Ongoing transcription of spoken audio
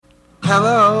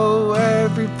Hello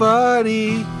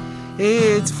everybody,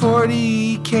 it's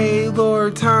 40k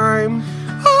lore time,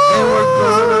 and we're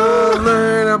gonna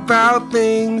learn about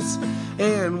things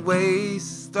and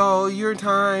waste all your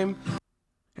time.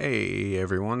 Hey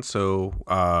everyone, so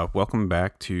welcome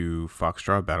back to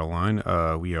Foxtrot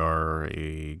Battleline. We are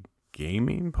a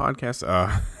gaming podcast,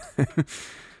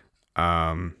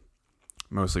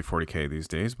 mostly 40k these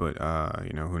days, but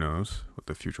who knows what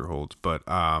the future holds. But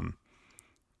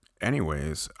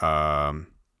anyways,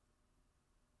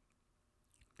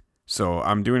 so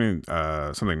I'm doing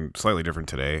something slightly different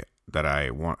today that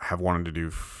I have wanted to do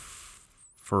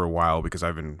for a while, because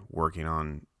I've been working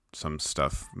on some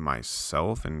stuff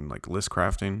myself and like list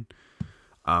crafting,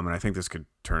 and I think this could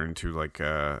turn into like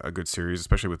a good series,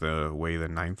 especially with the way the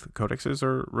 9th codexes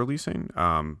are releasing.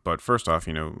 But first off,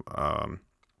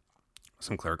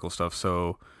 some clerical stuff.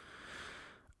 So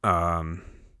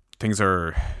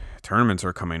tournaments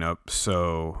are coming up,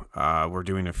 so we're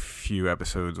doing a few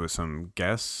episodes with some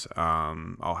guests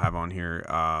I'll have on here.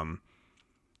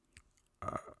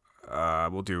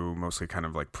 We'll do mostly kind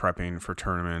of like prepping for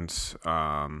tournaments,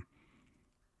 and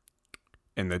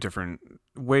the different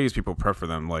ways people prep for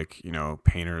them. Like,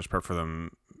 painters prep for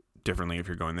them differently if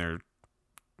you're going there,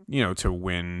 to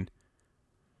win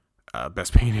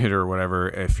best painted or whatever.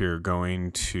 If you're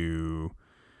going to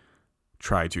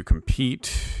try to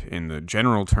compete in the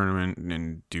general tournament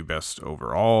and do best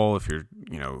overall, if you're,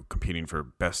 competing for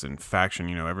best in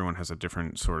faction, everyone has a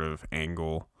different sort of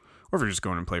angle. Or if you're just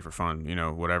going and play for fun,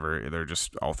 whatever. They're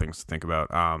just all things to think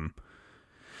about.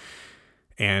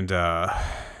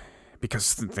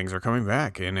 Because things are coming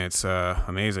back, and it's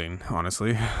amazing,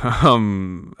 honestly.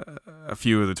 A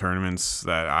few of the tournaments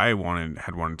that I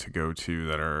had wanted to go to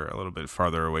that are a little bit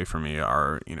farther away from me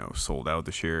are, sold out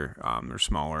this year. They're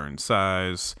smaller in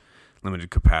size,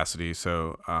 limited capacity.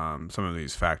 So some of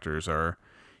these factors are,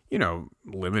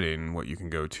 limiting what you can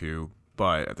go to.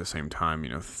 But at the same time,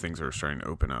 things are starting to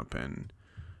open up, and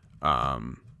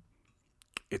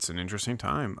it's an interesting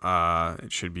time.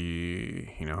 It should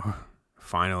be,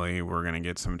 finally we're going to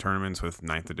get some tournaments with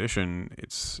 9th edition.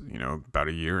 It's, about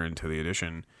a year into the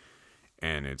edition,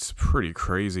 and it's pretty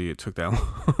crazy. It took that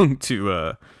long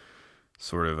to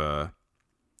sort of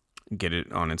get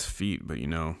it on its feet. But,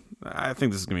 I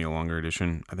think this is going to be a longer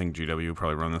edition. I think GW will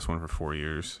probably run this one for 4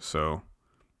 years. So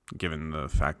given the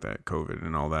fact that COVID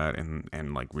and all that,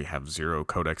 and like we have 0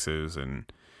 codexes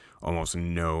and almost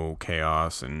no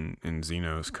chaos and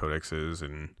Xenos codexes,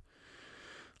 and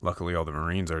luckily all the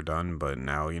Marines are done. But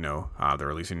now, they're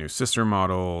releasing new sister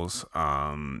models,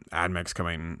 AdMech's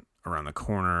coming around the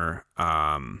corner,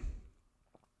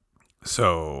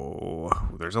 so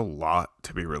there's a lot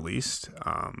to be released,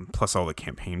 plus all the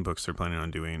campaign books they're planning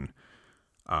on doing,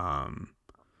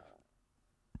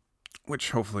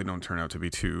 which hopefully don't turn out to be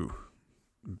too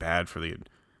bad for the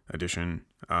edition.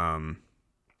 I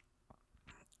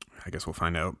guess we'll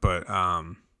find out. But,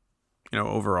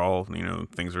 overall,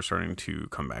 things are starting to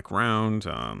come back around.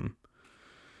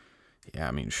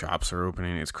 Shops are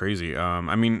opening. It's crazy.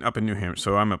 Up in New Hampshire.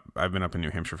 So I've been up in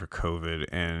New Hampshire for COVID,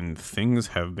 and things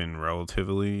have been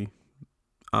relatively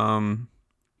the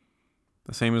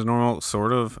same as normal,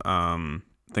 sort of.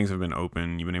 Things have been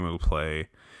open. You've been able to play.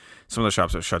 Some of the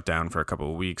shops have shut down for a couple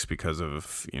of weeks because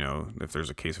of, if there's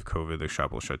a case of COVID, the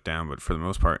shop will shut down. But for the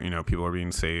most part, people are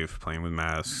being safe, playing with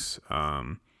masks.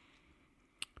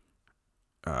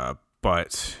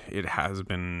 But it has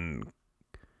been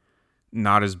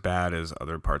not as bad as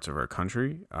other parts of our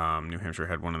country. New Hampshire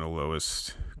had one of the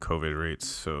lowest COVID rates,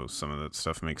 so some of that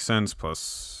stuff makes sense.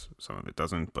 Plus, some of it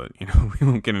doesn't. But we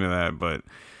won't get into that. But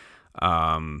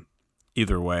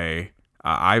either way,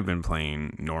 I've been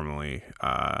playing normally,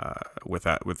 with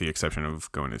the exception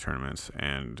of going to tournaments,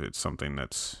 and it's something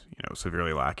that's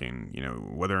severely lacking.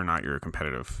 Whether or not you're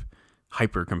a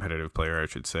hyper competitive player, I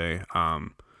should say,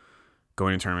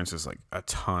 going to tournaments is like a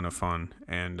ton of fun,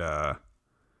 and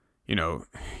you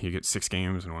get 6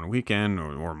 games in one weekend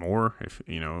or more, if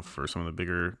for some of the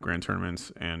bigger grand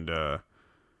tournaments, and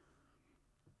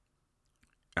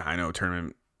I know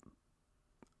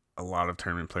a lot of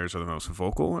tournament players are the most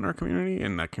vocal in our community,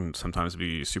 and that can sometimes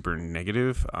be super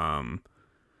negative.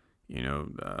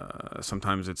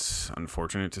 Sometimes it's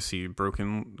unfortunate to see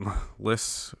broken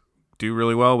lists do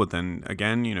really well, but then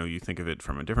again, you think of it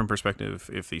from a different perspective.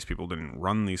 If these people didn't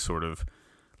run these sort of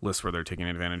lists where they're taking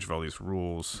advantage of all these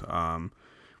rules,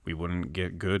 we wouldn't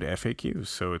get good FAQs.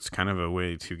 So it's kind of a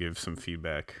way to give some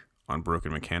feedback on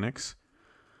broken mechanics.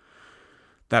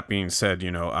 That being said,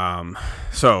 there's a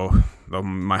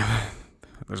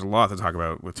lot to talk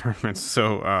about with tournaments,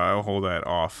 so I'll hold that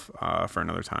off for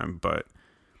another time. But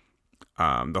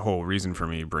the whole reason for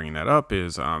me bringing that up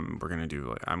is I'm gonna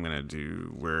do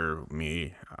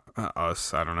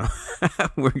us, I don't know.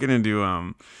 We're gonna do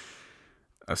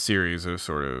a series of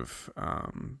sort of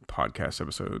podcast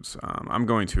episodes. I'm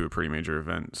going to a pretty major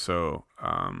event, so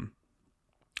I'm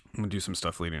gonna do some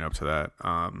stuff leading up to that.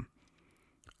 I'm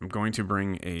going to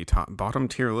bring a bottom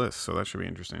tier list, so that should be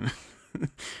interesting.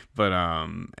 But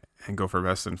and go for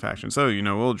best in fashion. So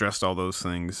we'll address all those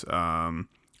things. I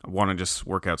want to just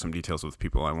work out some details with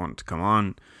people I want to come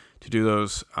on to do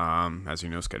those. As you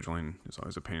know, scheduling is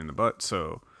always a pain in the butt.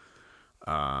 So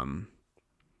I've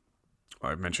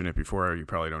mentioned it before. You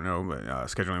probably don't know, but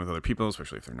scheduling with other people,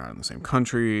 especially if they're not in the same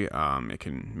country, it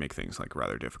can make things like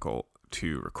rather difficult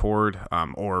to record,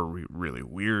 or really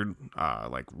weird,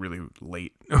 like really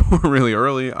late or really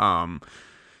early.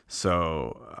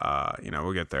 So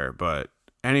we'll get there. But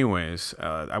anyways,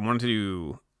 I wanted to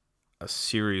do a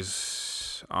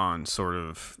series on sort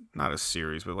of, not a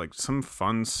series, but like some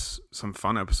fun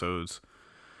episodes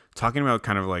talking about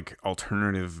kind of like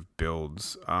alternative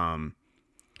builds. I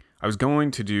was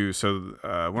going to do,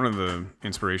 one of the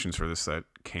inspirations for this that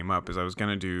came up is I was going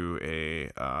to do a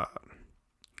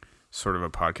sort of a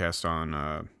podcast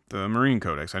on the Marine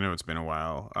Codex. I know it's been a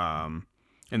while,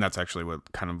 and that's actually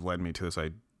what kind of led me to this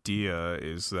idea,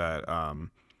 is that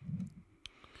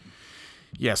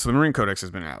so the Marine Codex has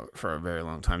been out for a very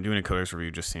long time. Doing a Codex review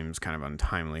just seems kind of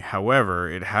untimely. However,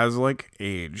 it has like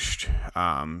aged,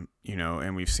 and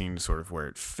we've seen sort of where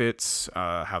it fits,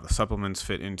 how the supplements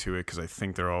fit into it, because I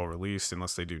think they're all released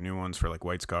unless they do new ones for like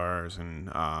White Scars and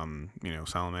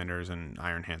Salamanders and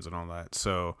Iron Hands and all that.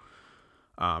 So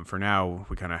for now,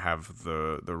 we kind of have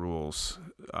the rules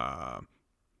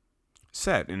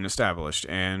set and established,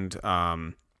 and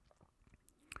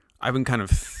I've been kind of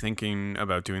thinking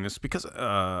about doing this because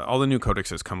all the new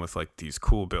codexes come with like these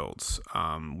cool builds,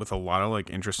 with a lot of like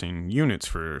interesting units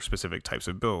for specific types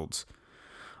of builds.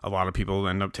 A lot of people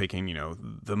end up taking,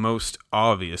 the most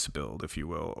obvious build, if you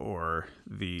will, or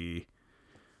the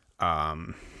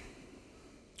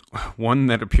one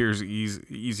that appears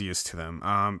easiest to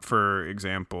them. For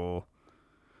example,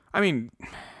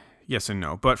 yes and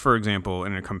no. But for example,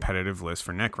 in a competitive list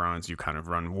for Necrons, you kind of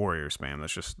run warrior spam.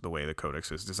 That's just the way the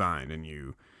codex is designed. And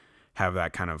you have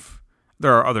that kind of...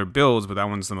 There are other builds, but that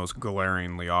one's the most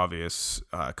glaringly obvious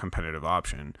competitive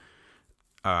option.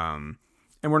 And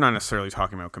we're not necessarily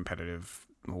talking about competitive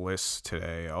lists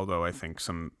today, although I think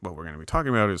what we're going to be talking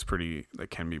about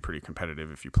can be pretty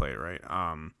competitive if you play it right.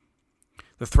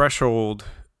 The threshold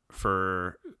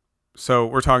for... So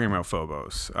we're talking about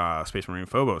Phobos, Space Marine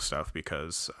Phobos stuff,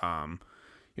 because,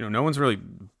 no one's really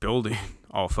building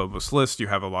all Phobos lists. You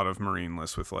have a lot of Marine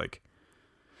lists with like,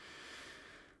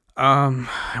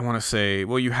 I want to say,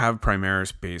 well, you have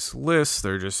Primaris based lists.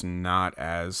 They're just not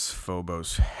as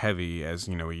Phobos heavy as,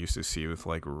 we used to see with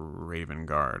like Raven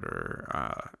Guard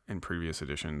or, in previous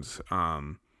editions.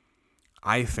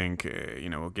 I think,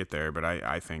 we'll get there, but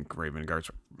I think Raven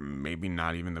Guard's maybe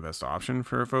not even the best option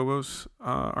for a Phobos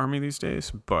army these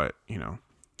days, but,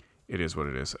 it is what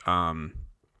it is. And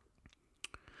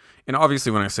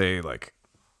obviously when I say, like,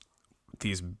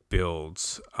 these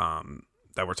builds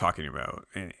that we're talking about,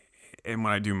 and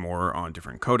when I do more on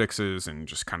different codexes and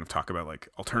just kind of talk about, like,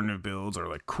 alternative builds or,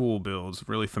 like, cool builds,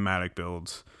 really thematic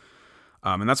builds,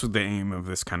 and that's what the aim of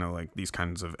this kind of, like, these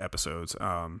kinds of episodes,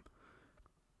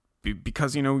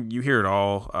 because, you hear it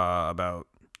all about,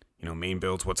 main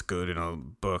builds, what's good in a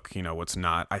book, what's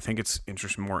not. I think it's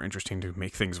more interesting to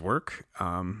make things work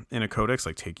in a codex,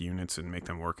 like take units and make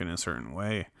them work in a certain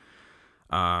way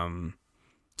to,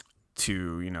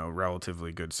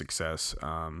 relatively good success.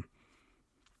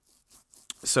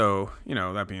 So,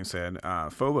 that being said,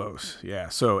 Phobos. Yeah.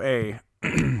 So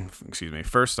excuse me.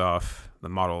 First off, the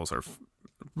models are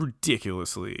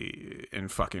ridiculously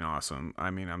and fucking awesome.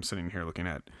 I'm sitting here looking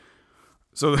at...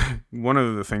 So one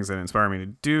of the things that inspired me to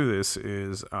do this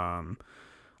is I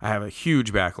have a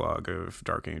huge backlog of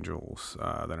Dark Angels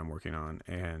that I'm working on,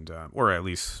 and or at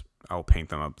least I'll paint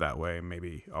them up that way.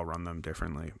 Maybe I'll run them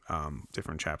differently,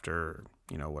 different chapter,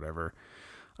 whatever.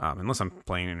 Unless I'm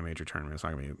playing in a major tournament, it's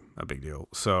not going to be a big deal.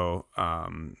 So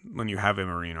when you have a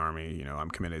Marine army, I'm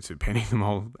committed to painting them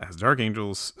all as Dark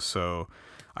Angels, so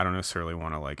I don't necessarily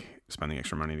want to like spend the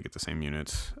extra money to get the same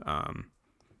units.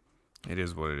 It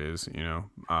is what it is,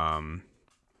 I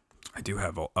do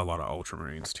have a lot of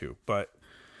Ultramarines too, but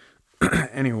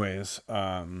anyways,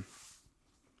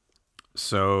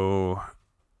 so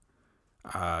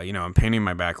I'm painting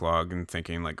my backlog and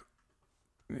thinking like,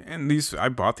 and I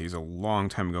bought these a long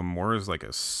time ago, more as like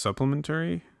a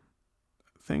supplementary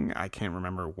thing. I can't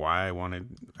remember why I wanted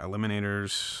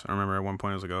Eliminators. I remember at one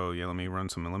point I was like, oh yeah, let me run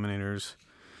some Eliminators.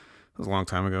 It was a long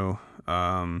time ago.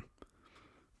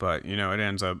 But,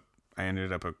 I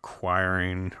ended up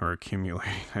acquiring or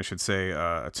accumulating, I should say,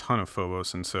 a ton of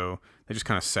Phobos. And so they just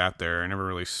kind of sat there. I never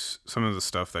really, some of the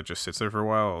stuff that just sits there for a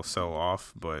while, I'll sell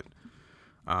off. But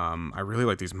I really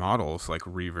like these models, like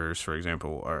Reavers, for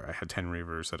example. I had 10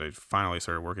 Reavers that I finally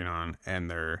started working on.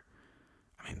 And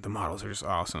the models are just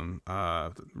awesome.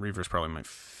 Reaver's probably my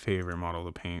favorite model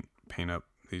to paint up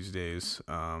these days.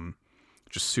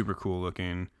 Just super cool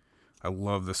looking. I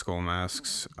love the skull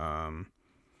masks.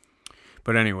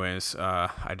 But anyways,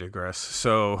 I digress.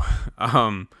 So,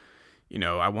 I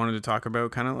wanted to talk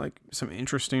about kind of like some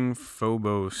interesting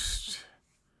Phobos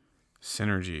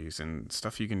synergies and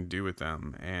stuff you can do with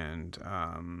them. And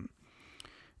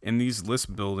in these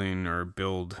list building or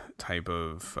build type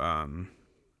of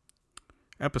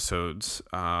episodes,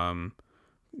 I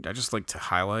just like to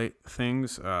highlight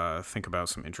things, think about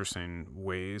some interesting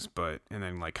ways, and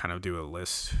then like kind of do a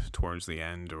list towards the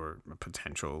end or a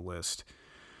potential list.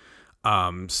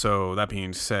 So that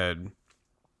being said,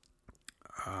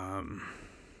 the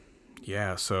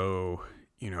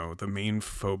main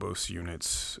Phobos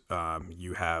units,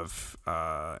 you have,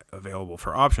 available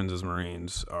for options as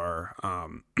Marines are,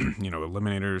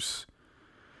 Eliminators,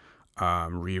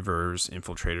 Reavers,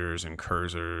 Infiltrators, and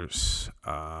Cursors.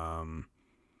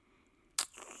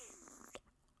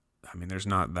 There's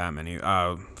not that many,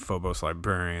 Phobos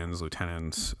Librarians,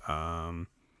 Lieutenants,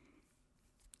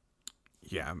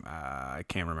 I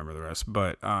can't remember the rest,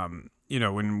 but,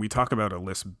 when we talk about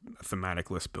a thematic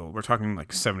list build, we're talking like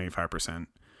 75%,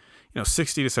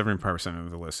 60 to 75% of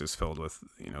the list is filled with,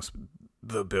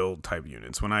 the build type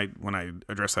units. When I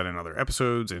address that in other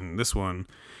episodes, in this one,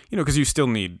 cause you still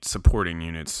need supporting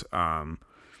units.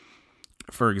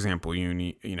 For example, you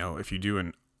need, if you do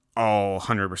an all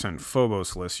 100%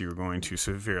 Phobos list, you're going to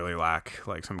severely lack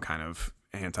like some kind of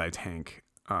anti-tank.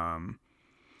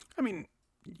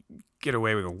 Get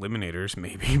away with Eliminators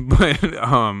maybe, but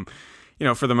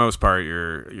for the most part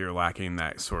you're lacking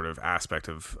that sort of aspect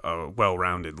of a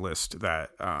well-rounded list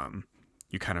that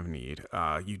you kind of need.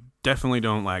 You definitely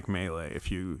don't lack melee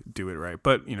if you do it right,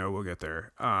 but we'll get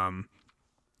there. And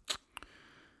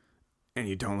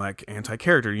you don't lack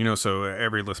anti-character, so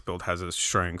every list build has its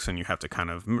strengths, and you have to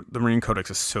the Marine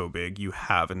Codex is so big, you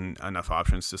have enough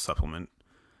options to supplement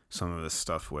some of this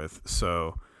stuff with.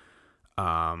 So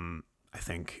I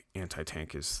think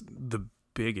anti-tank is the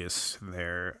biggest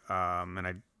there, and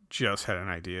I just had an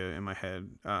idea in my head,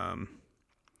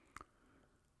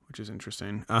 which is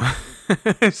interesting.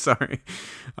 Sorry,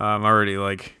 I'm already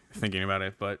like thinking about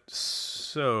it. But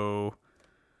so,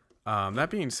 that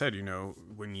being said,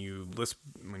 when you list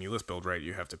build right,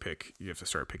 you have to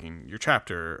start picking your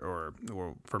chapter, or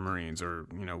for Marines, or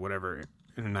whatever.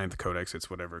 In the 9th Codex, it's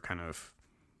whatever kind of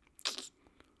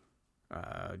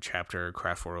chapter,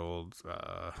 Craft World,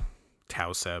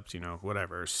 Tau Sept,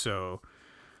 whatever. So,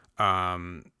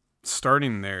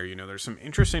 starting there, there's some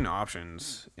interesting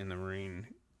options in the Marine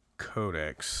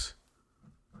Codex.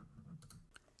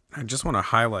 I just want to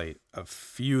highlight a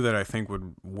few that I think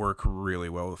would work really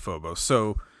well with Phobos.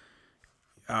 So,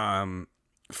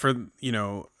 for,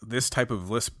 this type of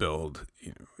list build,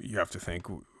 you have to think,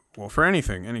 well, for any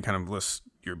kind of list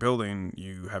you're building,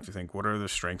 you have to think, what are the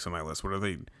strengths of my list?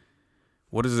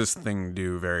 What does this thing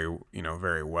do very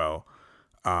well?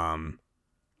 When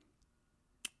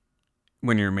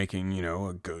you're making,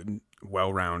 a good,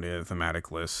 well-rounded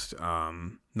thematic list, not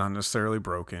necessarily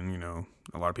broken,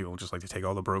 a lot of people just like to take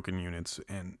all the broken units.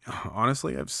 And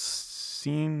honestly, I've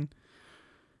seen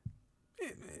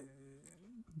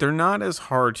they're not as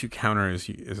hard to counter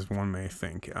as one may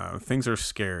think. Things are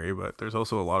scary, but there's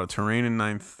also a lot of terrain in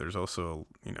 9th. There's also,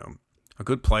 a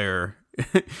good player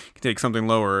can take something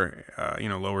lower,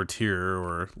 lower tier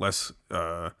or less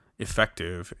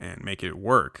effective and make it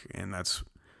work. And that's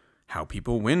how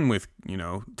people win with,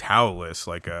 Tau lists.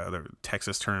 Like the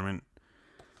Texas tournament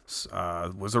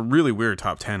was a really weird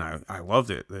top 10. I loved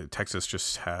it. Texas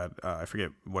just had, I forget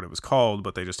what it was called,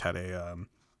 but they just had a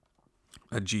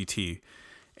GT.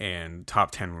 And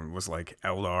top 10 was like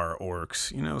Eldar,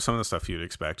 Orcs, some of the stuff you'd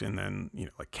expect. And then,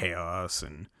 like Chaos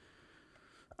and,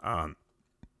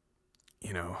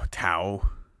 Tau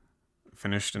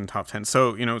finished in top 10.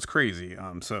 So, it's crazy.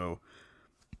 So,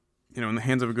 in the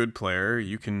hands of a good player,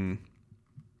 you can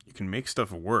make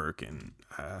stuff work. And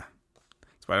that's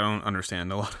why I don't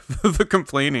understand a lot of the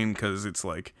complaining, because it's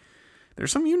like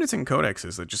there's some units in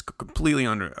codexes that just completely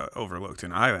overlooked.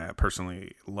 And I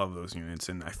personally love those units.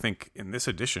 And I think in this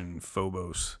edition,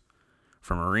 Phobos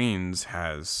for Marines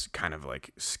has kind of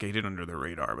like skated under the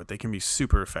radar, but they can be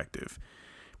super effective.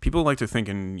 People like to think,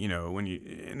 and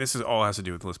this is all has to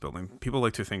do with list building. People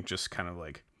like to think just kind of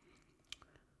like,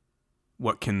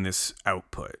 what can this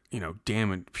output?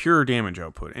 Damage, pure damage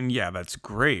output. And yeah, that's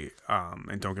great.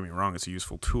 And don't get me wrong, it's a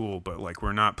useful tool, but like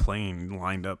we're not playing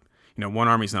lined up. One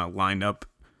army's not lined up,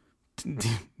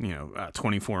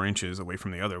 24 inches away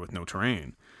from the other with no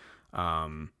terrain.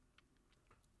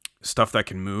 Stuff that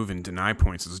can move and deny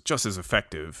points is just as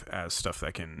effective as stuff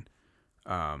that can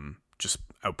just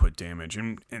output damage.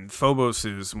 And Phobos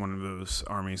is one of those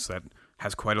armies that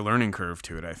has quite a learning curve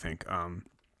to it, I think,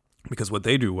 because what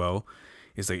they do well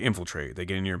is they infiltrate. They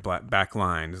get in your back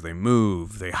lines. They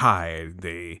move. They hide.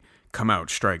 They come out,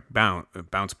 strike,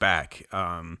 bounce back.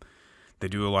 They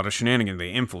do a lot of shenanigans.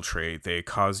 They infiltrate. They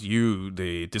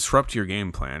they disrupt your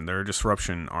game plan. They're a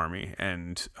disruption army.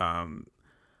 And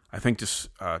I think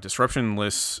disruption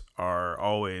lists are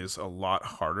always a lot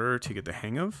harder to get the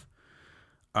hang of.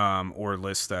 Or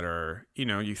lists that are,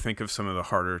 you think of some of the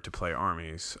harder to play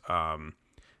armies.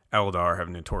 Eldar have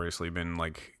notoriously been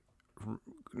like,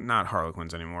 not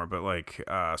Harlequins anymore, but like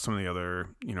some of the other,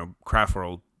 Craft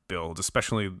World builds,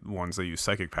 especially ones that use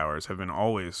psychic powers, have been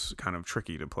always kind of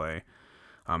tricky to play.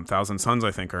 Thousand Suns,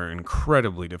 I think, are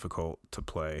incredibly difficult to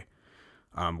play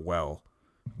well.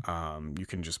 You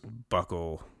can just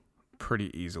buckle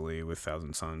pretty easily with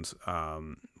Thousand Suns.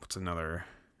 What's another,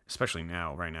 especially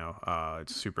right now,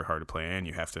 it's super hard to play, and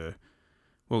you have to,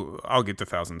 well, I'll get to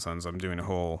Thousand Suns. I'm doing a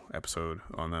whole episode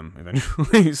on them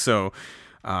eventually. So,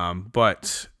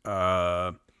 but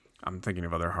I'm thinking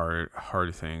of other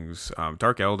hard things.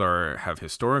 Dark Eldar have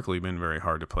historically been very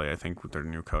hard to play. I think with their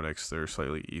new codex, they're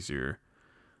slightly easier.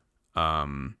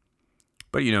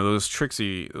 But those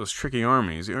tricky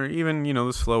armies, or even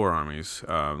the slower armies,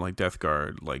 like Death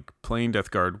Guard, like playing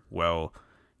Death Guard well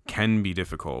can be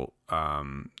difficult.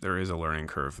 There is a learning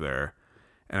curve there.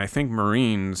 And I think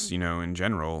Marines, in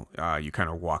general, you kind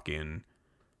of walk in,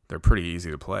 they're pretty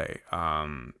easy to play.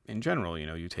 In general,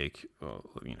 you take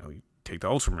the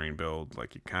Ultramarine build,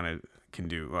 like you kind of can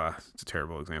do, it's a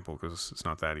terrible example because it's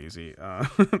not that easy.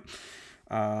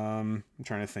 I'm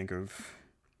trying to think of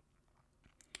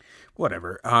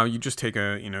whatever. You just take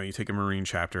you take a Marine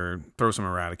chapter, throw some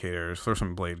Eradicators, throw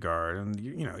some Blade Guard, and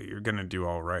you're going to do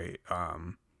all right.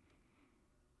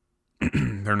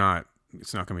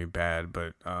 It's not going to be bad,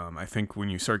 but I think when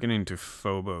you start getting into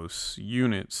Phobos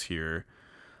units here,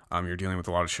 you're dealing with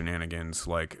a lot of shenanigans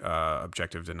like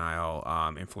objective denial,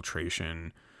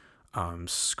 infiltration,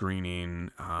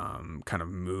 screening, kind of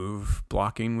move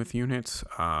blocking with units,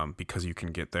 because you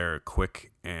can get there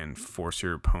quick and force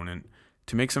your opponent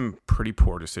to make some pretty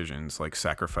poor decisions, like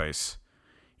sacrifice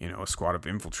a squad of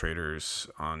infiltrators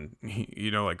on,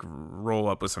 like roll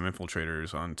up with some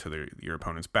infiltrators onto your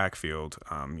opponent's backfield,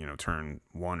 turn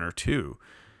 1 or 2,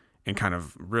 and kind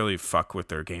of really fuck with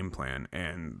their game plan.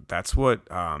 And that's what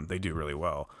they do really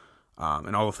well.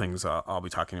 And all the things I'll be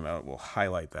talking about will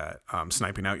highlight that.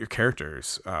 Sniping out your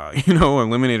characters.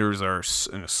 Eliminators are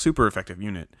a super effective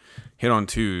unit. Hit on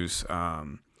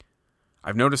 2s.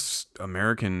 I've noticed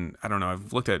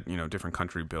I've looked at, different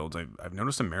country builds. I've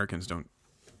noticed Americans don't,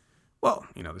 well,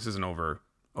 this is an over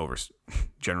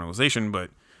generalization, but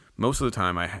most of the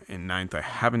time in 9th, I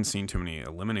haven't seen too many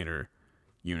Eliminator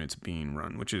units being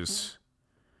run, which is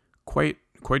quite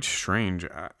strange,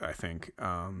 I think.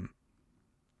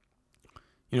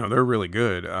 They're really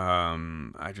good. I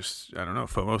don't know.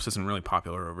 Phobos isn't really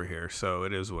popular over here, so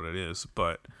it is what it is.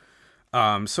 But,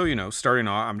 starting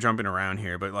off, I'm jumping around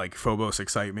here, but like Phobos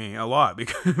excite me a lot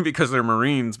because they're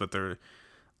Marines, but they're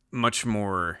much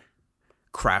more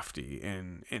crafty,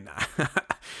 and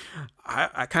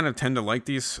I kind of tend to like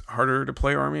these harder to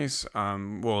play armies.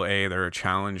 They're a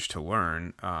challenge to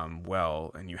learn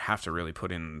well, and you have to really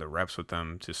put in the reps with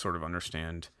them to sort of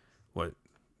understand what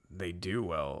they do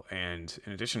well. And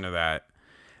in addition to that,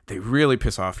 they really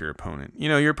piss off your opponent.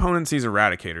 Your opponent sees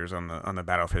Eradicators on the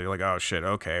battlefield. You're like, oh shit,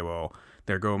 okay, well,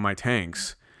 there go my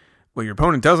tanks. What your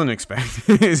opponent doesn't expect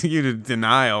is you to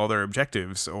deny all their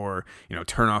objectives, or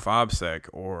turn off OBSEC,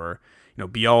 or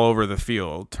be all over the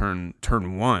field, turn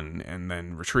 1 and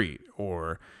then retreat,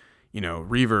 or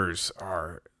Reavers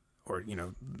are, or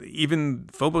even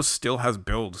Phobos still has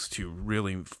builds to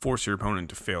really force your opponent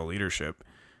to fail leadership,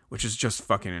 which is just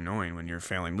fucking annoying when you're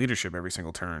failing leadership every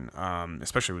single turn,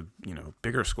 especially with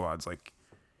bigger squads. Like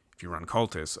if you run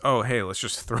cultists, oh hey, let's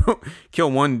just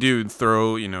kill one dude,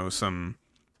 throw some,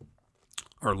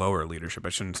 or lower leadership, I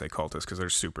shouldn't say cultists because they're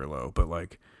super low, but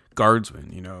like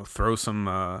guardsmen, throw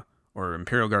some or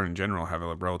Imperial Guard in general have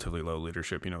a relatively low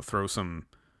leadership, throw some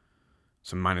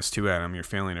some -2 at them, you're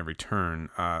failing every turn,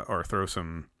 or throw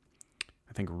some,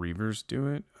 I think Reavers do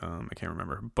it. I can't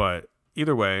remember, but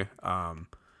either way,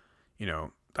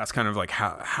 that's kind of like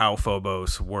how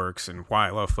Phobos works and why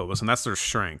I love Phobos, and that's their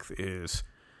strength is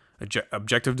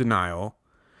objective denial,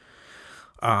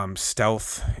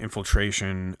 stealth,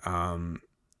 infiltration,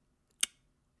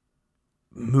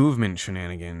 movement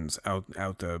shenanigans out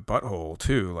the butthole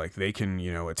too. Like they can,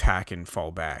 attack and fall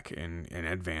back and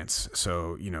advance.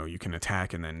 So, you can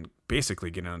attack and then basically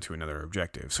get onto another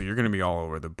objective. So you're going to be all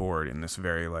over the board in this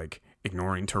very like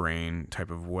ignoring terrain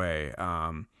type of way.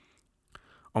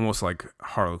 Almost like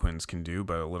Harlequins can do,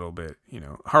 but a little bit,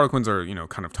 Harlequins are,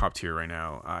 kind of top tier right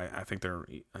now. I think they're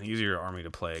an easier army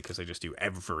to play because they just do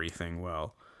everything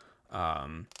well.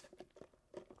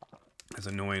 As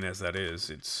annoying as that is,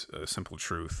 it's a simple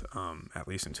truth, at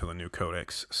least until the new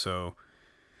codex. So,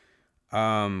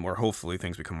 or hopefully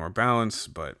things become more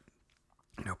balanced, but,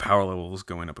 power levels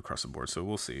going up across the board. So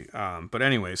we'll see. But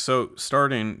anyway, so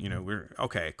starting, we're,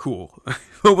 okay, cool.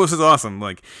 Phobos is awesome.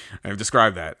 Like, I've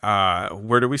described that.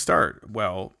 Where do we start?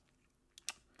 Well,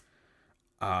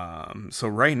 so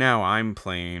right now I'm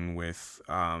playing with,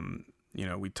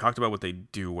 we talked about what they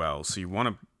do well. So you want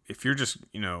to, if you're just,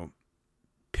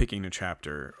 picking a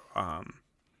chapter,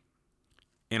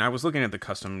 and I was looking at the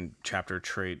custom chapter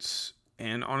traits,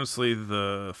 and honestly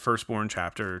the firstborn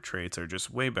chapter traits are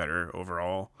just way better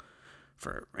overall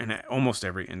in almost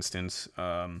every instance.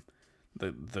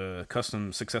 The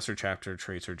custom successor chapter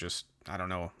traits are just, I don't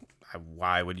know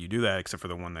why would you do that except for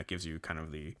the one that gives you kind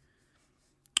of the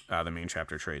main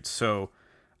chapter traits. So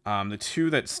the two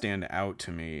that stand out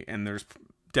to me, and there's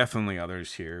definitely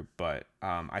others here, but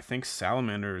I think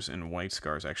Salamanders and White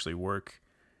Scars actually work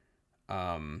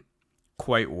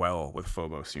quite well with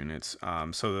Phobos units.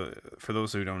 So for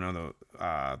those who don't know,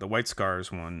 the White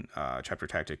Scars one chapter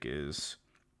tactic is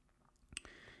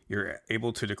you're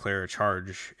able to declare a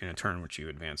charge in a turn which you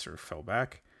advance or fell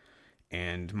back,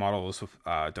 and models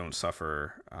don't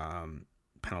suffer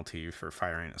penalty for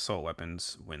firing assault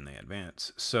weapons when they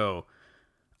advance. So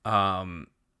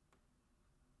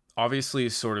obviously,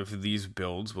 sort of these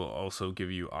builds will also give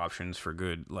you options for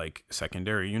good, like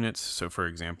secondary units. So, for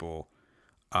example,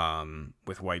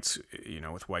 with White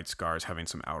Scars, having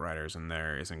some Outriders in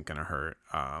there isn't gonna hurt.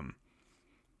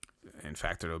 In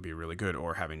fact, it'll be really good.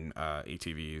 Or having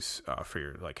ATVs for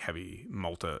your like heavy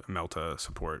Melta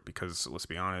support, because let's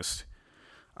be honest,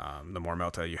 the more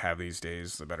Melta you have these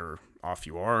days, the better off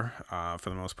you are for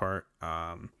the most part.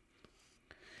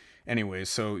 Anyways,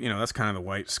 so, that's kind of the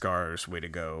White Scars way to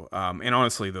go. And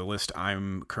honestly, the list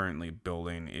I'm currently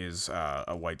building is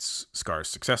a White Scars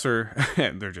successor.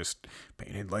 They're just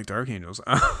painted like Dark Angels.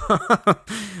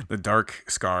 The Dark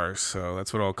Scars, so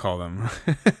that's what I'll call them.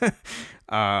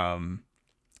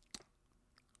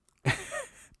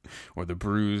 Or the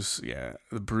Bruise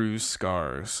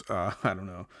Scars. I don't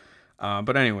know.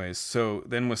 But anyways, so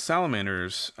then with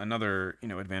Salamanders, another,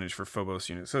 advantage for Phobos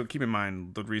units. So keep in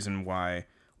mind the reason why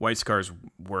White Scars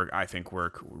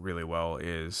work really well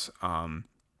is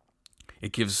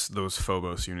it gives those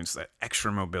Phobos units that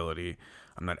extra mobility,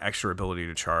 that extra ability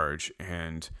to charge,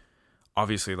 and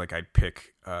obviously, like, I'd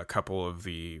pick a couple of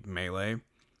the melee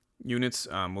units.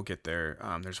 We'll get there.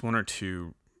 There's one or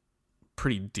two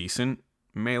pretty decent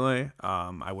melee.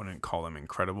 I wouldn't call them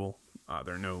incredible.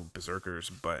 They're no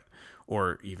berserkers,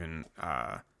 or even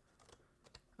the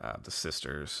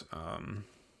sisters.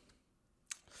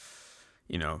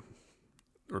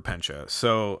 Repentia.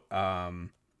 So,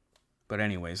 but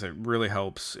anyways, it really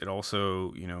helps. It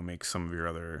also, makes some of your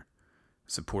other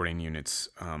supporting units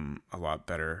a lot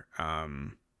better.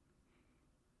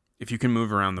 If you can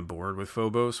move around the board with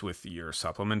Phobos with your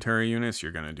supplementary units,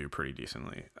 you're going to do pretty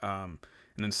decently. And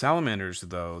then Salamanders,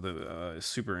 though, is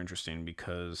super interesting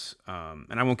because,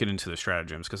 and I won't get into the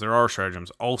stratagems because there are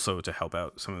stratagems also to help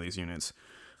out some of these units.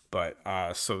 But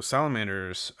so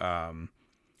Salamanders,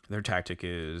 their tactic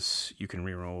is you can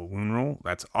reroll a wound roll.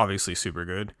 That's obviously super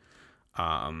good.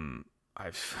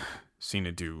 I've seen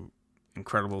it do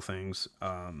incredible things.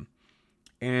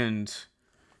 And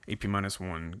AP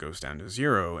 -1 goes down to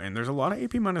 0. And there's a lot of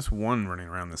AP -1 running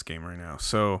around this game right now.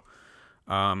 So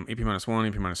AP -1,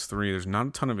 AP -3. There's not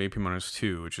a ton of AP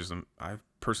 -2, which is, I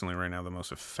personally right now, the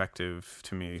most effective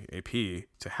to me AP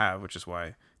to have, which is why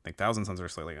I think Thousand Suns are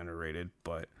slightly underrated.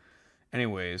 But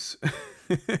anyways,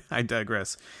 I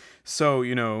digress. So,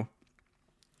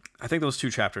 I think those two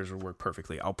chapters will work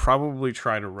perfectly. I'll probably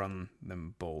try to run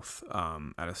them both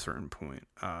at a certain point.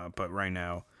 But right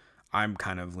now, I'm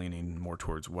kind of leaning more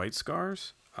towards White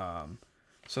Scars.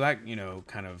 So that,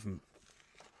 kind of...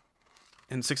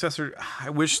 And Successor... I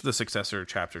wish the Successor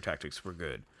chapter tactics were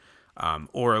good.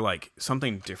 or like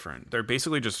something different. They're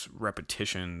basically just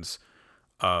repetitions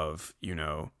of,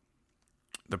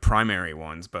 the primary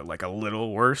ones, but like a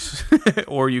little worse.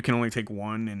 Or you can only take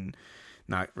one and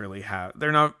not really have.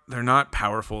 They're not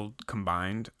powerful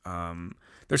combined.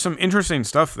 There's some interesting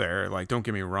stuff there. Like, don't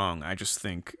get me wrong. I just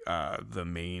think the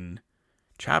main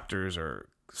chapters are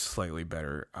slightly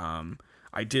better.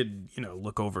 I did,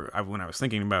 look over when I was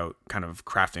thinking about kind of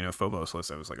crafting a Phobos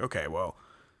list. I was like, okay, well,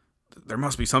 there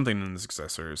must be something in the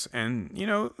successors, and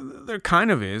there kind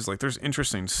of is. Like, there's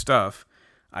interesting stuff.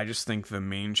 I just think the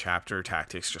main chapter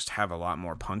tactics just have a lot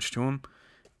more punch to them,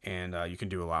 and you can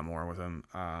do a lot more with them.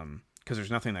 Because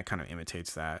there's nothing that kind of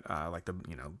imitates that, like the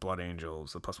Blood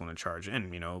Angels, the +1 in charge,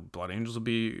 and Blood Angels will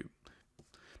be.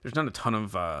 There's not a ton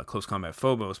of close combat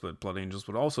Phobos, but Blood Angels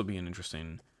would also be an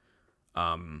interesting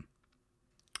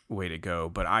way to go.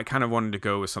 But I kind of wanted to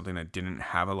go with something that didn't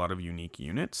have a lot of unique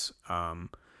units.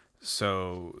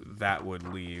 So that would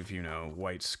leave,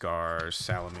 White Scars,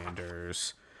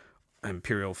 Salamanders,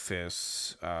 Imperial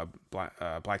Fists,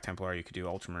 Black Templar. You could do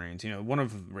Ultramarines. One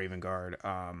of Raven Guard.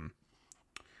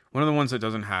 One of the ones that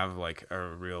doesn't have like a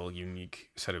real unique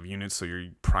set of units, so you're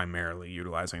primarily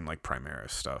utilizing like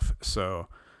Primaris stuff. So,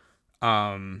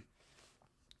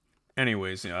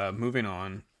 anyways, moving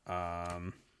on.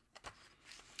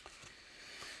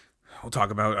 We'll talk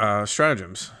about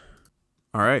stratagems.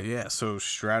 All right, yeah. So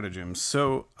stratagems.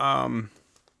 So,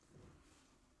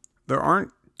 there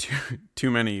aren't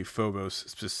too many Phobos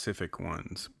specific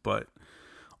ones, but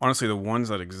honestly, the ones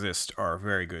that exist are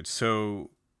very good.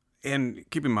 So, and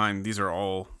keep in mind, these are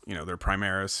all, they're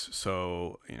Primaris,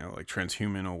 so, like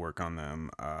Transhuman will work on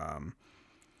them.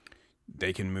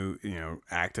 They can move,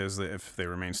 act as if they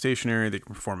remain stationary. They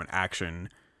can perform an action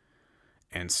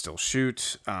and still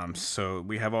shoot. So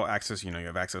we have all access, you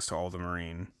have access to all the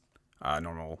Marine,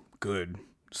 normal, good,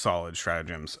 solid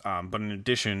stratagems. But in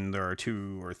addition, there are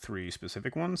 2 or 3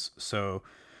 specific ones. So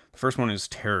the first one is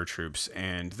Terror Troops,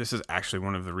 and this is actually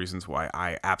one of the reasons why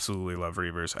I absolutely love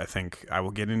Reavers. I think I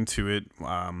will get into it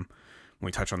when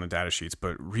we touch on the data sheets,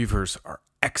 but Reavers are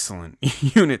excellent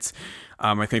units.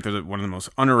 I think they're one of the most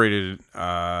underrated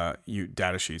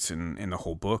data sheets in the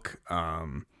whole book.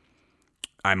 I'm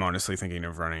honestly thinking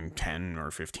of running 10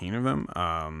 or 15 of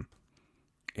them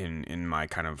in my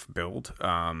kind of build.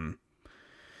 A,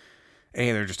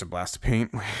 they're just a blast to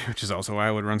paint, which is also why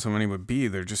I would run so many, but B,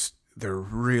 they're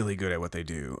really good at what they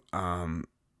do. And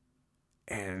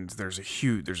there's a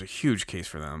huge case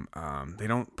for them. They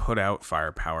don't put out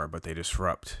firepower, but they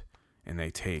disrupt and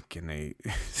they take and they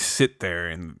sit there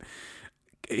and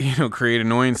create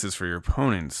annoyances for your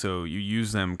opponent. So you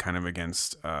use them kind of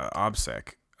against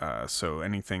OBSEC. So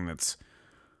anything that's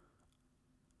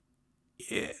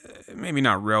maybe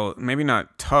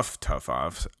not tough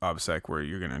OBSEC where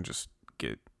you're gonna just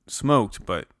get smoked,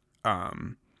 but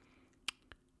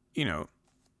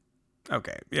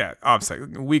okay, yeah,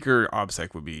 OBSEC, weaker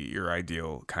OBSEC would be your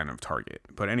ideal kind of target.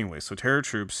 But anyway, so Terror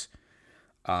Troops,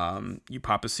 you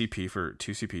pop a CP for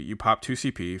 2 CP. You pop 2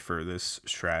 CP for this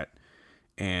strat,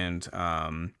 and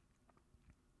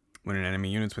when an enemy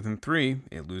unit's within 3,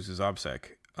 it loses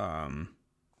OBSEC.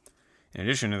 In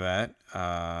addition to that,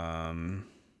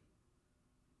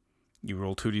 you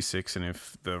roll 2d6, and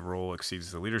if the roll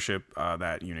exceeds the leadership,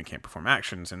 that unit can't perform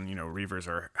actions. And, Reavers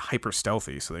are hyper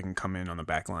stealthy, so they can come in on the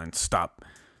back line, stop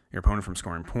your opponent from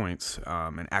scoring points.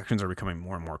 And actions are becoming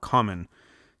more and more common,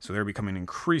 so they're becoming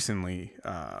increasingly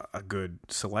a good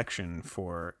selection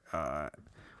for,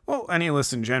 any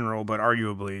list in general, but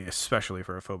arguably, especially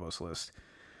for a Phobos list.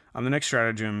 The next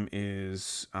stratagem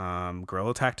is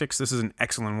Guerrilla Tactics. This is an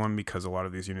excellent one because a lot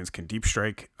of these units can deep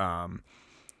strike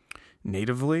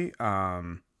natively,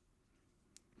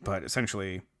 but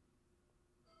essentially,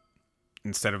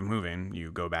 instead of moving,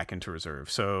 you go back into reserve.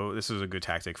 So this is a good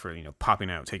tactic for popping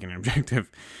out, taking an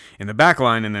objective in the back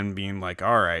line, and then being like,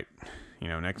 all right,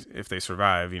 next if they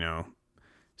survive,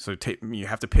 So you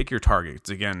have to pick your targets.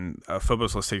 Again,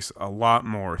 Phobos list takes a lot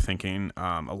more thinking,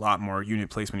 a lot more unit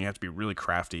placement. You have to be really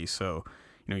crafty. So,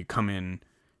 you come in,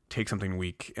 take something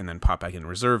weak, and then pop back in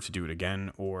reserve to do it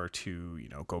again, or to,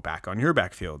 go back on your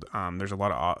backfield. There's a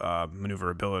lot of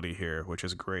maneuverability here, which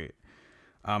is great.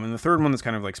 And the third one that's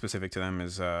kind of like specific to them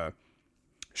is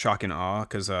Shock and Awe,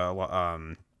 because I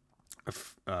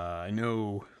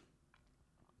know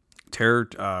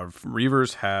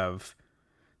Reavers have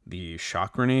the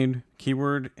Shock Grenade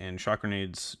keyword, and Shock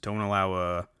Grenades don't allow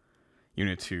a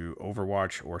unit to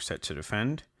overwatch or set to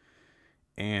defend,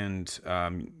 and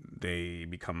they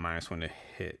become -1 to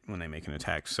hit when they make an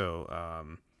attack. So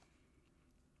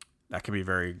that can be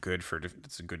very good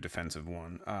it's a good defensive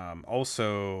one.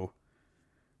 Also,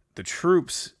 the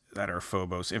troops, that are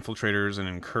Phobos, infiltrators and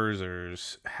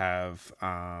incursors, have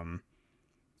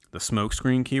the smoke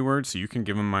screen keyword, so you can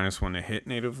give them -1 to hit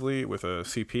natively with a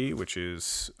CP, which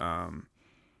is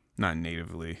not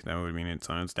natively, that would mean it's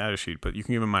on its data sheet, but you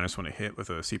can give them -1 to hit with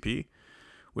a CP,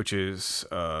 which is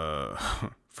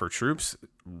for troops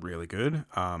really good.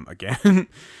 Again,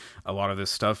 a lot of this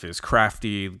stuff is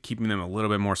crafty, keeping them a little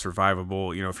bit more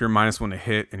survivable. You know, if you're -1 to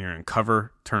hit and you're in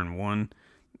cover turn 1,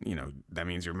 you know, that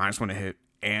means you're -1 to hit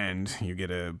and you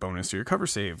get a bonus to your cover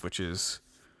save, which is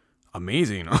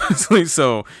amazing, honestly.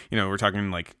 So, you know, we're talking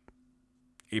like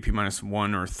AP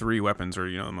 -1 or 3 weapons are,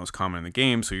 you know, the most common in the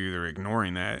game. So you're either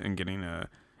ignoring that and getting a,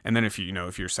 and then if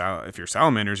you're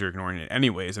salamanders, you're ignoring it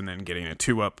anyways, and then getting a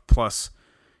 2-up plus,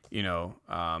 you know,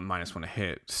 -1 to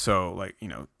hit. So like, you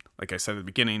know, like I said at the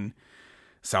beginning,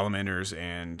 salamanders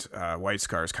and white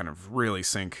scars kind of really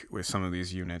sync with some of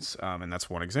these units, and that's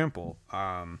one example.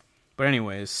 But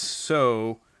anyways,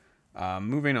 so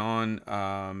moving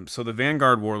on. So the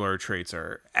Vanguard Warlord traits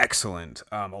are excellent.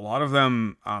 A lot of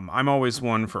them, I'm always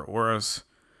one for auras,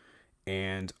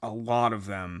 and a lot of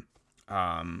them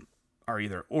are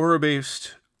either aura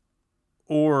based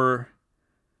or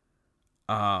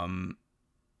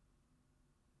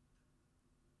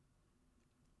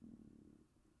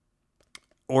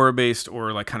aura-based,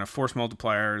 or like kind of force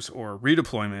multipliers or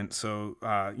redeployment. So,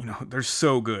 you know, they're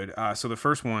so good. So the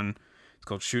first one is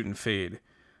called Shoot and Fade.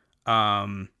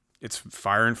 It's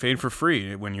fire and fade for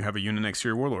free when you have a unit next to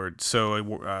your warlord. So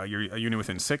a unit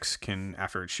within 6 can,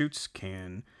 after it shoots,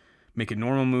 can make a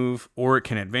normal move, or it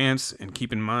can advance. And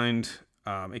keep in mind,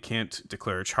 it can't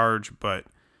declare a charge, but,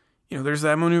 you know, there's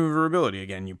that maneuverability.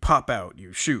 Again, you pop out,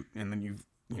 you shoot, and then you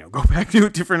go back to a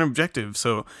different objective.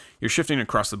 So you're shifting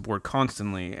across the board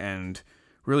constantly and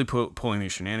really pulling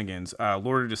these shenanigans.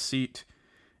 Lord of Deceit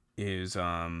is, you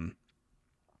can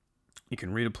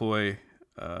redeploy,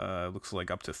 looks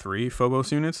like up to 3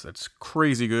 Phobos units. That's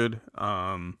crazy good.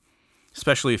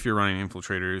 Especially if you're running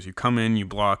infiltrators. You come in, you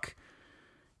block,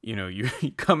 you know, you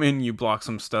come in, you block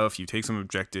some stuff, you take some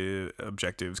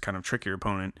objectives, kind of trick your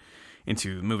opponent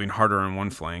into moving harder on one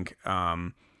flank.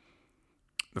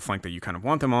 The flank that you kind of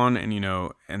want them on, and, you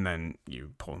know, and then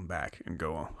you pull them back and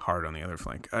go hard on the other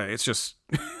flank. It's just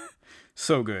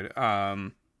so good.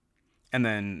 And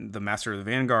then the Master of the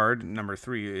Vanguard, number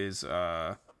 3, is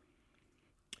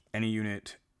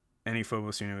any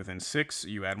Phobos unit within 6,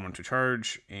 you add 1 to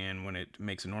charge, and when it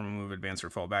makes a normal move, advance or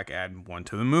fall back, add 1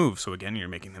 to the move. So again, you're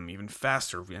making them even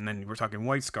faster. And then we're talking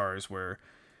White Scars, where,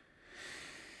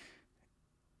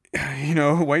 you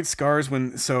know, White Scars,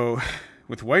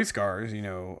 with White Scars, you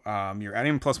know, you're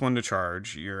adding +1 to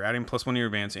charge, you're adding +1 to your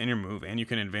advance and your move, and you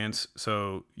can advance.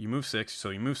 So you move 6,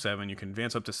 so you move 7, you can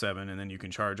advance up to 7, and then you can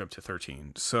charge up to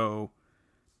 13. So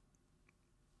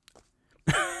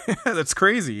that's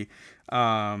crazy.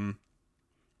 And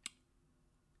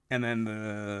then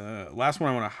the last one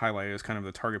I want to highlight is kind of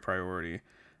the target priority.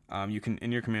 You can,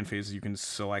 in your command phase, you can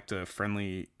select a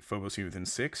friendly Phobos unit within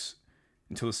 6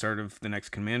 until the start of the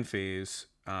next command phase.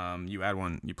 You add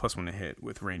 1, you +1 to hit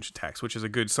with ranged attacks, which is a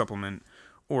good supplement,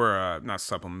 or not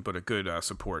supplement, but a good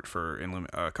support for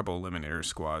a couple of Eliminator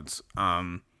squads.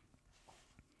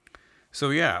 So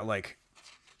yeah, like,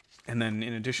 and then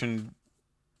in addition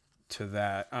to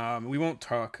that, we won't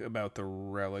talk about the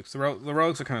relics. The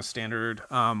relics are kind of standard,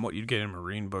 what you'd get in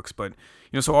Marine books, but,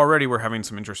 you know, so already we're having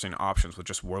some interesting options with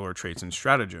just warlord traits and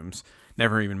stratagems.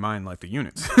 Never even mind like the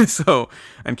units. So,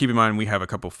 and keep in mind, we have a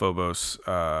couple Phobos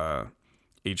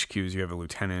HQs. You have a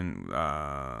lieutenant.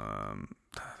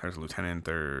 There's a lieutenant.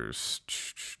 There's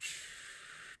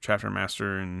chapter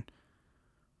master in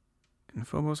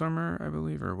Phobos armor, I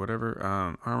believe, or whatever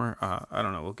armor. I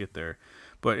don't know. We'll get there.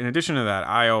 But in addition to that,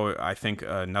 I think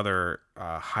another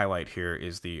highlight here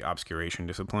is the obscuration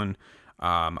discipline.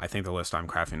 I think the list I'm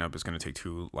crafting up is going to take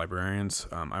 2 librarians.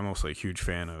 I'm also a huge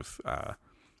fan of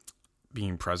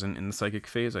being present in the psychic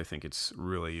phase. I think it's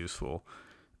really useful.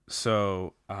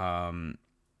 So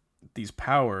these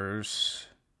powers.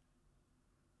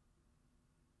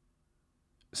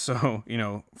 So, you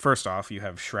know, first off, you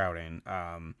have shrouding,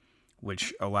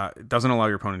 which doesn't allow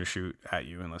your opponent to shoot at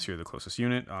you unless you're the closest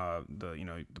unit.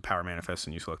 The power manifests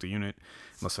and you select a unit.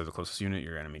 Unless they're the closest unit,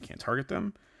 your enemy can't target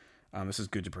them. This is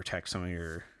good to protect some of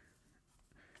your.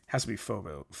 Has to be a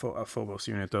Phobos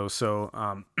unit though.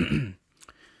 So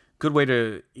good way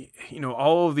to, you know,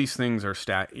 all of these things are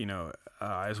stacked. You know,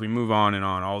 as we move on and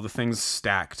on, all the things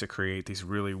stack to create these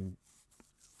really,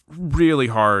 really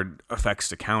hard effects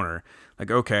to counter. Like,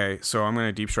 okay, so I'm going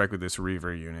to deep strike with this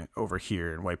Reaver unit over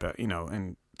here and wipe out, you know,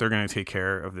 and they're going to take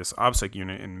care of this OBSEC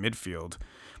unit in midfield.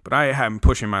 But I am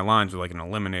pushing my lines with like an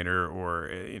eliminator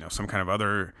or some kind of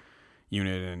other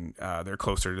unit, and they're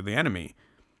closer to the enemy.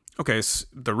 Okay, so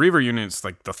the Reaver unit's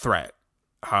like the threat,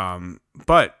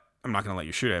 but I'm not going to let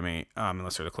you shoot at me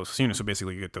unless they're the closest unit. So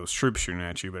basically, you get those troops shooting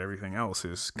at you, but everything else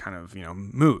is kind of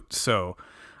moot. So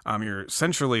you're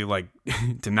essentially like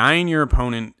denying your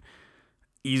opponent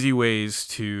easy ways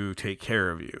to take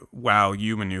care of you while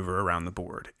you maneuver around the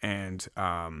board. And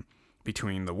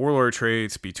between the warlord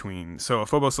traits, so a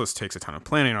Phobos list takes a ton of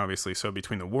planning, obviously. So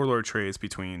between the warlord traits,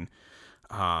 between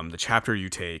the chapter you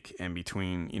take, and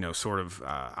between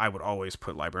I would always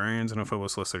put librarians in a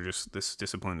Phobos list. They're just, this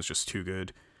discipline is just too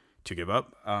good to give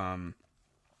up. But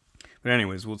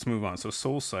anyways, let's move on. So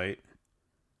Soul Sight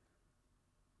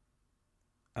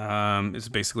is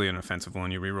basically an offensive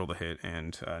one. You reroll the hit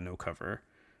and no cover,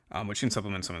 which can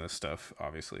supplement some of this stuff,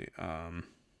 obviously.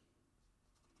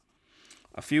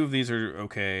 A few of these are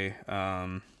okay.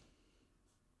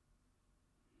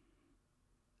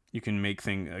 You can make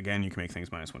things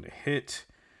 -1 to hit.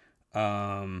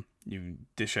 You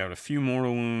dish out a few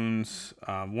mortal wounds.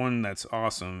 One that's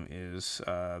awesome is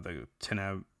the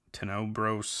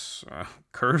Tenebros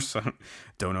curse. I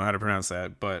don't know how to pronounce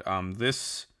that, but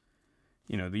this,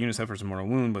 the unit suffers a mortal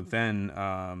wound, but then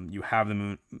you have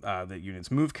the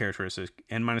unit's move characteristic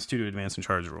and -2 to advance and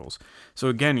charge rolls. So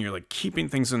again, you're like keeping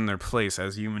things in their place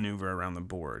as you maneuver around the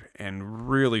board and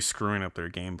really screwing up their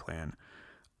game plan.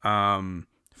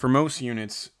 For most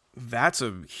units, that's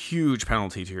a huge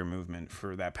penalty to your movement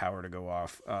for that power to go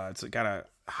off. It's got a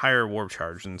higher warp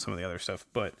charge than some of the other stuff,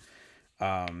 but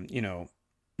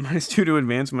 -2 to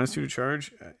advance, -2 to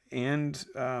charge, and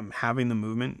having the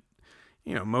movement.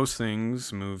 Most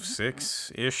things move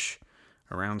 6-ish,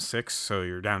 around 6, so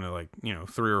you're down to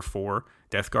 3 or 4.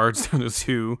 Death Guard's down to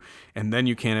 2, and then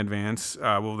you can't advance.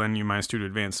 Then you -2 to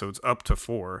advance, so it's up to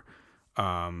 4.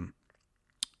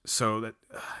 So that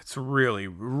it's really,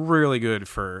 really good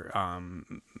for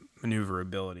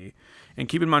maneuverability. And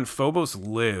keep in mind, Phobos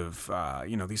live.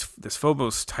 This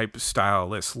Phobos type style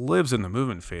list lives in the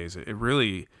movement phase. It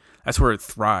really, that's where it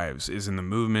thrives, is in the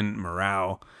movement,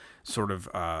 morale, sort of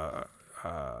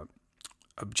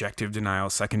objective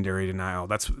denial, secondary denial.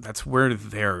 That's where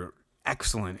they're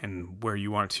excellent and where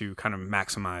you want to kind of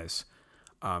maximize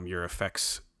your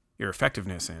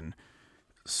effectiveness in.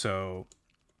 So.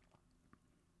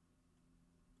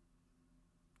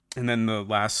 And then the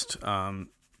last power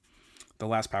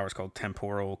is called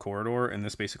Temporal Corridor, and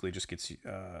this basically just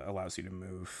allows you to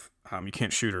move. You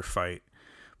can't shoot or fight,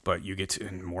 but you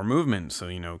get more movement. So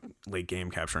late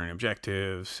game capturing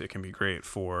objectives. It can be great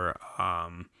for.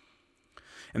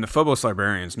 And the Phobos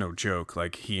Librarian's no joke.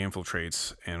 Like, he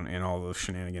infiltrates and all those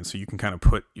shenanigans. So you can kind of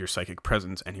put your psychic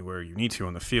presence anywhere you need to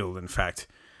on the field. In fact,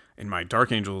 in my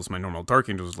normal Dark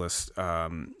Angels list,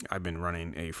 I've been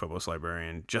running a Phobos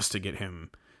Librarian just to get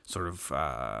him. Sort of,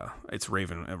 it's a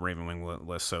Ravenwing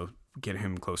list, so get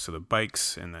him close to the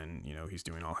bikes, and then he's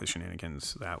doing all his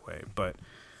shenanigans that way. But,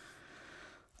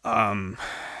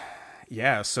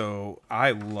 so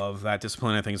I love that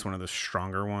discipline. I think it's one of the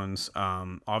stronger ones.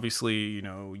 Obviously,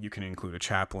 you can include a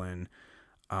chaplain.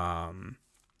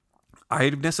 I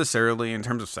necessarily, in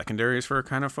terms of secondaries for a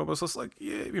kind of Phobos list,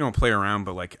 you don't play around,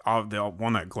 but the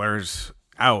one that glares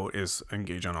out is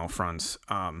Engage on all fronts.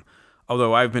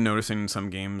 Although I've been noticing in some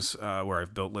games where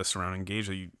I've built lists around Engage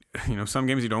that some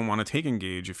games you don't want to take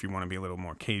Engage if you want to be a little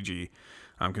more cagey,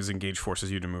 because Engage forces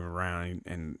you to move around,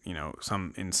 and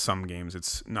in some games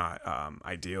it's not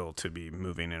ideal to be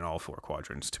moving in all 4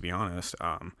 quadrants, to be honest.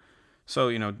 So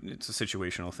it's a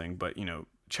situational thing, but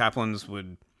chaplains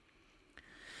would.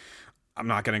 I'm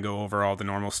not going to go over all the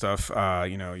normal stuff.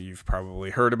 You've probably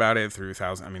heard about it through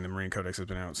the Marine Codex has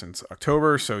been out since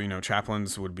October. So,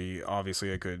 chaplains would be obviously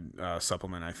a good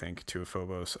supplement, I think, to a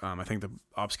Phobos. I think the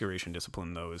Obscuration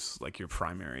discipline, though, is like your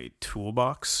primary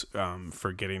toolbox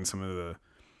for getting some of the,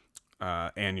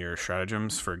 and your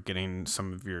stratagems for getting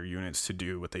some of your units to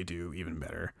do what they do even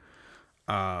better.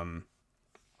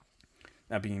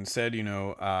 That being said,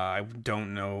 I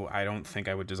don't know. I don't think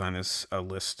I would design a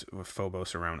list with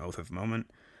Phobos around Oath of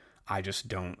Moment. I just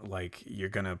don't you're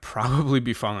going to probably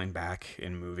be falling back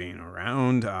and moving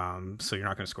around. So you're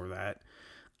not going to score that.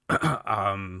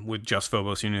 With just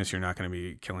Phobos units, you're not going to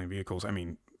be killing vehicles. I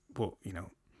mean,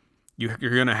 you're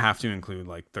going to have to include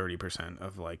 30%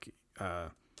 of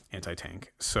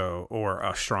anti-tank. So, or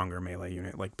a stronger melee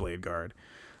unit like Blade Guard.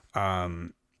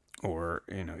 Or,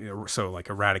 so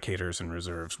Eradicators and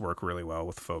Reserves work really well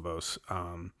with Phobos.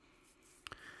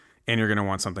 And you're going to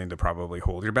want something to probably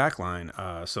hold your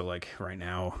backline. So like right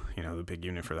now, the big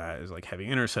unit for that is like heavy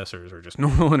intercessors or just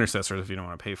normal intercessors if you don't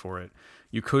want to pay for it.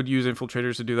 You could use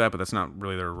infiltrators to do that, but that's not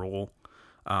really their role.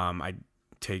 I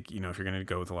take, if you're going to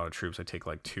go with a lot of troops, I take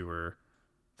like 2 or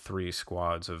 3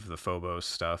 squads of the Phobos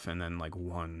stuff and then like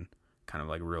one kind of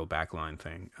like real backline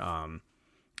thing.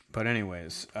 But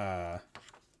anyways, so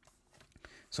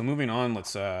moving on,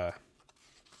 let's go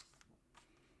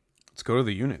to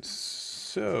the units.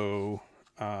 So,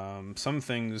 some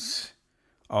things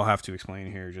I'll have to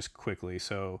explain here just quickly.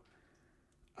 So,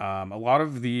 a lot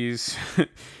of these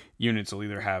units will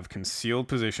either have concealed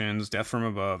positions, death from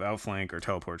above, outflank, or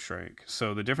teleport strike.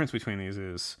 So the difference between these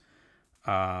is,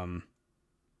 death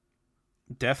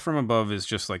from above is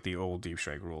just like the old deep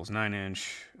strike rules,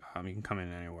 9-inch. You can come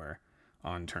in anywhere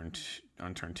on turn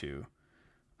 2.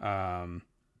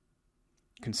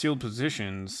 Concealed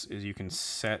positions is you can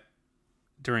set.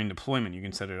 During deployment, you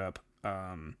can set it up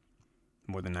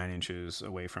more than 9 inches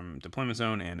away from deployment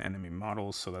zone and enemy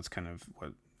models. So that's kind of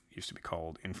what used to be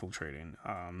called infiltrating.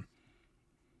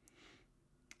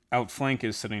 Outflank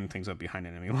is setting things up behind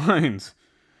enemy lines,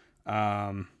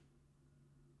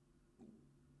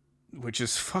 which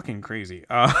is fucking crazy.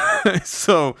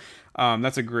 So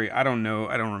that's a great. I don't know.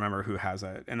 I don't remember who has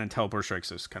that. And then teleport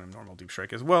strikes is kind of normal deep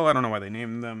strike as well. I don't know why they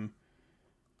named them.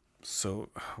 So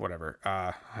whatever,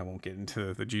 I won't get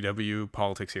into the GW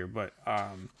politics here, but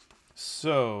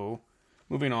so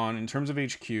moving on in terms of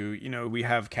HQ, we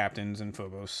have captains in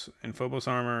Phobos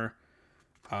armor.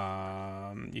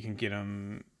 You can get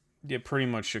them. Yeah, pretty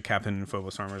much a captain in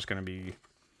Phobos armor is going to be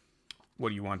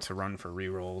what you want to run for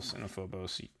rerolls in a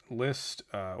Phobos list,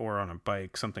 or on a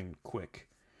bike, something quick.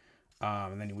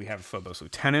 And then we have Phobos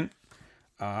lieutenant.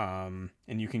 And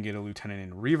you can get a lieutenant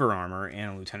in Reaver armor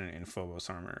and a lieutenant in Phobos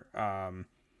armor. I'm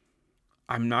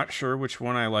not sure which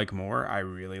one I like more. I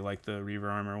really like the Reaver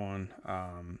armor one.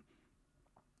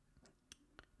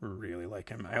 Really like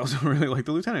him. I also really like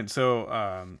the lieutenant.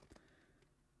 So,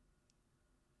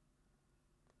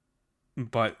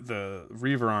 but the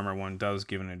Reaver armor one does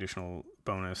give an additional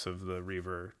bonus of the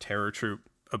Reaver terror troop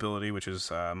ability, which is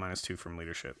 -2 from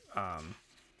leadership.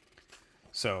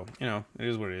 So, it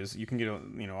is what it is. You can get,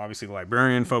 obviously the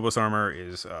Librarian Phobos armor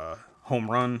is home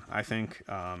run, I think. It's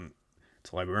a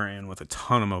Librarian with a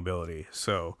ton of mobility.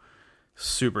 So,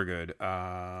 super good.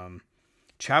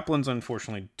 Chaplains,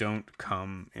 unfortunately, don't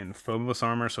come in Phobos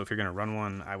armor. So, if you're going to run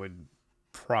one, I would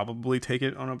probably take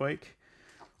it on a bike.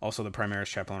 Also, the Primaris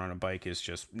Chaplain on a bike is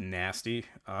just nasty.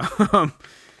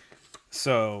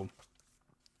 So...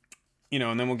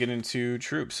 and then we'll get into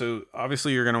troops. So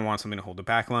obviously you're going to want something to hold the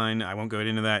back line. I won't go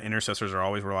into that. Intercessors are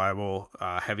always reliable.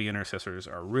 Heavy intercessors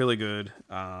are really good.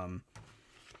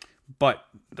 But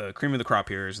the cream of the crop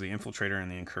here is the infiltrator and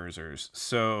the incursors.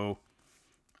 So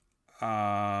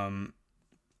I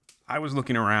was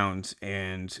looking around,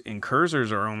 and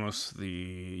incursors are almost the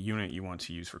unit you want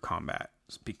to use for combat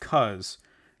because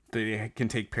they can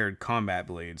take paired combat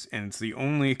blades, and it's the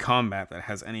only combat that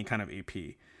has any kind of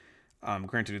AP.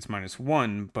 Granted, it's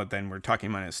 -1, but then we're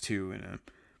talking -2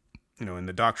 in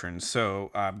the doctrines. So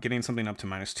getting something up to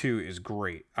 -2 is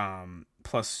great.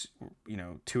 Plus,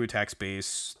 2 attacks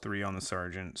base, 3 on the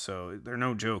sergeant. So they're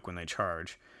no joke when they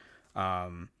charge.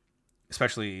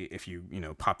 Especially if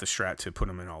you pop the strat to put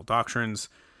them in all doctrines.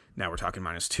 Now we're talking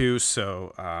 -2.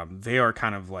 So they are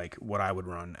kind of like what I would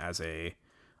run as the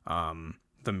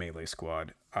melee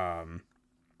squad. And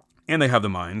they have the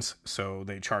mines, so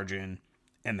they charge in.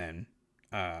 And then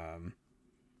on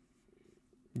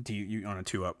a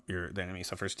 2-up, the enemy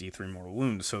suffers D3 mortal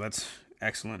wounds. So that's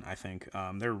excellent, I think.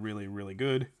 They're really, really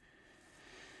good.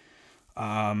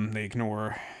 They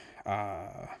ignore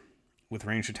with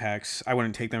ranged attacks. I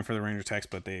wouldn't take them for the ranged attacks,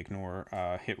 but they ignore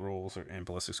hit rolls and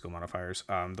ballistic skill modifiers.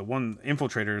 The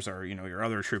infiltrators are your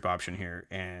other troop option here,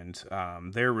 and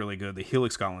they're really good. The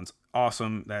Helix Goblin's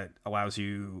awesome. That allows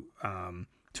you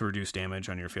to reduce damage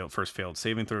on your first failed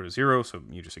saving throw to 0, so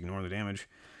you just ignore the damage.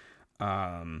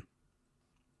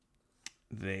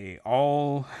 They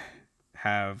all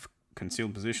have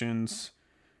concealed positions,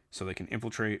 so they can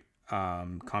infiltrate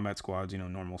combat squads,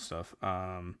 normal stuff.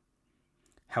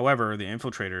 However, the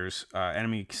infiltrators,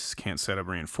 enemies can't set up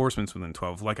reinforcements within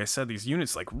 12. Like I said, these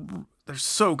units, they're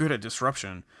so good at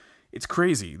disruption. It's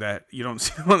crazy that you don't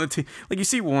see them on the team. You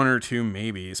see 1 or 2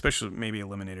 maybe, especially maybe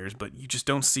eliminators, but you just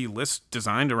don't see lists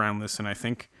designed around this. And I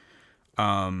think,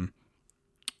 that's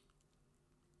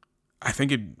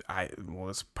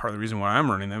part of the reason why I'm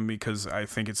running them, because I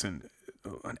think it's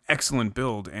an excellent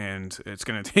build, and it's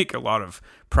going to take a lot of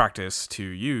practice to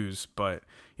use, but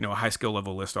a high skill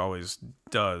level list always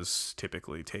does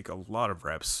typically take a lot of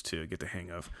reps to get the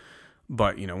hang of.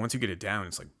 But once you get it down,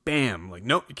 it's like bam, like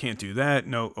nope, you can't do that.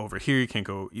 No, over here you can't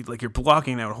go. Like you're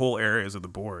blocking out whole areas of the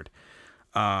board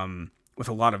with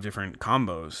a lot of different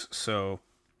combos. So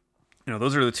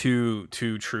those are the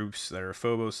two troops that are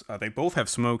Phobos. They both have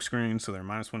smoke screens, so they're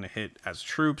 -1 to hit as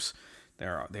troops.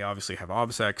 They obviously have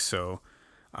obsec, so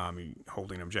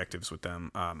holding objectives with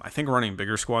them. I think running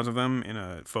bigger squads of them in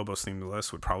a Phobos themed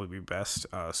list would probably be best.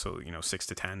 So 6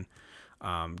 to 10.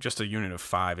 Just a unit of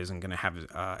 5 isn't going to have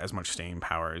as much staying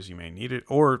power as you may need it,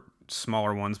 or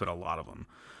smaller ones, but a lot of them.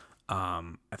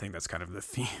 I think that's kind of the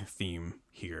theme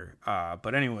here.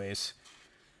 But anyways,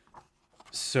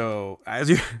 so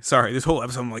this whole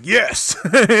episode, I'm like, yes,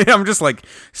 I'm just like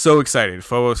so excited.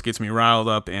 Phobos gets me riled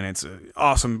up, and it's an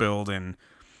awesome build. And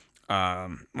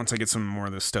once I get some more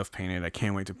of this stuff painted, I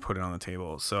can't wait to put it on the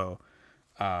table. So,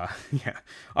 yeah,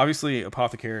 obviously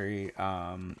Apothecary.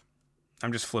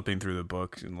 I'm just flipping through the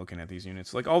book and looking at these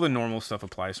units. Like all the normal stuff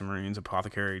applies to Marines.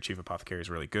 Apothecary, Chief Apothecary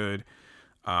is really good.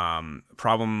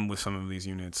 Problem with some of these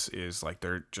units is like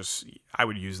I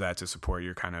would use that to support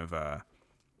your kind of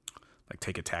like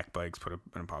take attack bikes, put an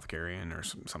Apothecary in or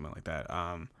something like that.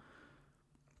 I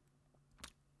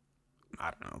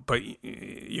don't know, but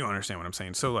you understand what I'm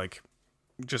saying. So like,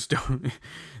 just don't.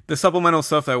 The supplemental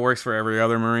stuff that works for every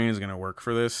other Marine is going to work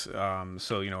for this. So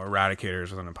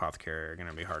Eradicators with an Apothecary are going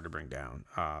to be hard to bring down.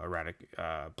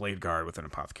 Blade Guard with an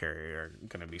Apothecary are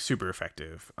going to be super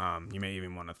effective. You may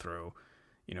even want to throw,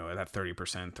 at that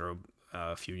 30%, throw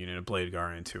a few unit of Blade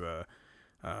Guard into a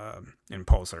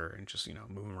Impulsor and just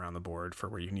move them around the board for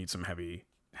where you need some heavy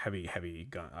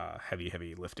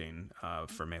lifting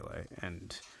for melee.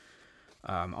 And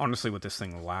honestly, what this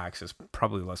thing lacks is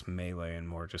probably less melee and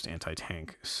more just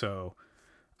anti-tank. So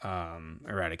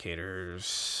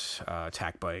Eradicators,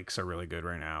 attack bikes are really good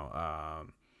right now.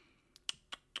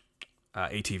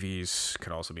 ATVs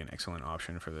could also be an excellent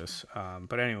option for this.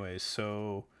 But anyways,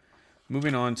 so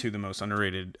moving on to the most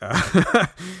underrated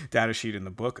data sheet in the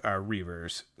book are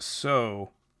Reavers. So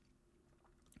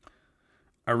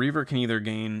a Reaver can either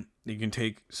gain,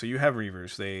 so you have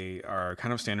Reavers. They are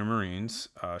kind of standard Marines,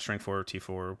 strength 4,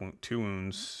 T4, 2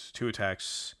 wounds, 2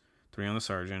 attacks, 3 on the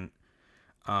sergeant.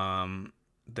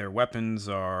 Their weapons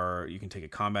are, you can take a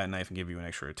combat knife and give you an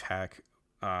extra attack.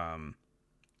 In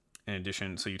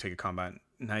addition, so you take a combat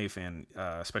knife and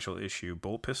special issue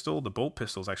bolt pistol. The bolt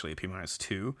pistol is actually AP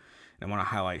 -2. And I want to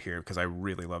highlight here because I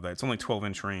really love that. It's only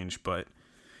 12-inch range, but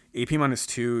AP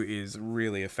 -2 is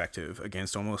really effective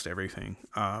against almost everything.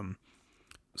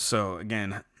 So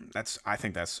again, I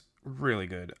think that's really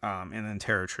good. And then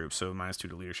Terror Troops, so -2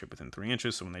 to leadership within 3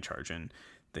 inches. So when they charge in,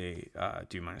 they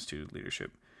do -2 to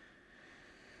leadership.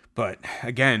 But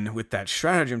again, with that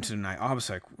stratagem to deny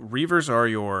obsec, Reavers are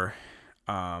your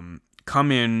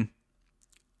come in,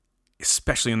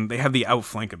 especially, and they have the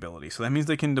outflank ability. So that means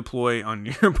they can deploy on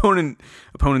your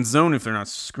opponent's zone if they're not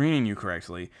screening you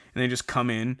correctly, and they just come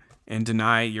in and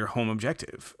deny your home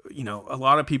objective. A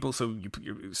lot of people, so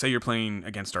you say you're playing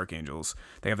against Dark Angels,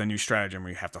 they have the new stratagem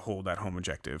where you have to hold that home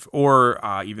objective, or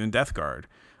even Death Guard.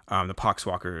 The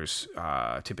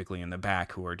Poxwalkers, typically in the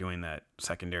back, who are doing that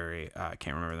secondary, I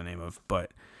can't remember the name of,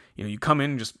 but you come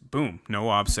in and just boom, no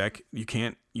obsec. You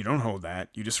don't hold that.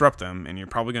 You disrupt them, and you're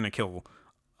probably going to kill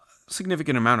a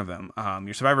significant amount of them.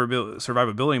 Your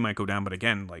survivability might go down, but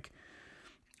again, like,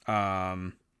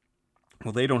 well,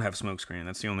 they don't have smoke screen.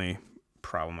 That's the only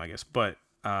problem, I guess. But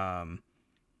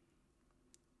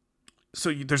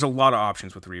so there's a lot of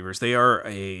options with Reavers. They are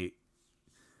a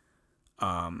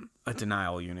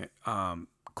denial unit.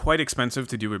 Quite expensive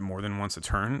to do it more than once a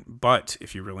turn, but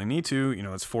if you really need to,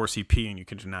 it's 4 CP and you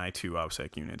can deny 2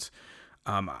 obsec units.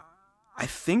 I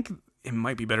think it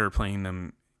might be better playing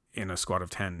them in a squad of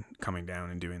 10 coming down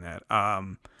and doing that.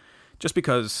 Just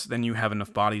because then you have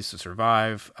enough bodies to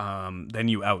survive. Then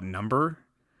you outnumber.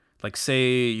 Like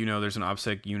say, there's an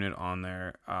obsec unit on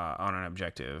there, on an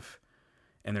objective,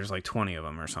 and there's like 20 of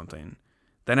them or something.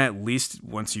 Then at least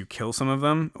once you kill some of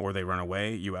them or they run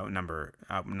away, you outnumber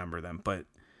them. But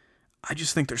I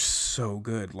just think they're so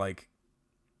good. Like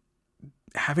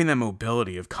having that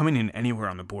mobility of coming in anywhere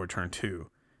on the board turn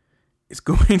 2, it's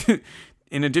going to,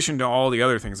 in addition to all the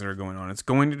other things that are going on, it's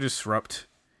going to disrupt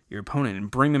your opponent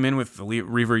and bring them in with the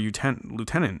Reaver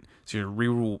Lieutenant. So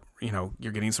you're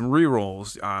you're getting some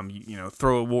rerolls.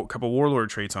 Throw a couple Warlord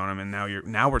traits on them, and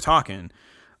now we're talking.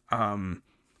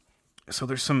 So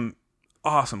there's some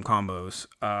awesome combos.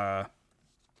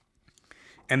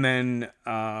 And then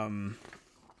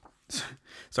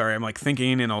sorry, I'm like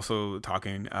thinking and also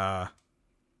talking. But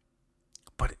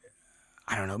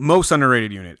I don't know. Most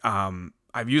underrated unit.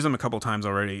 I've used them a couple times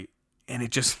already, and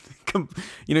it just,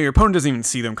 your opponent doesn't even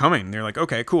see them coming. They're like,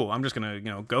 okay, cool. I'm just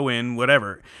gonna, go in,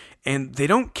 whatever. And they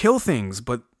don't kill things,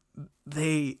 but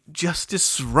they just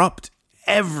disrupt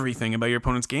everything about your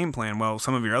opponent's game plan. While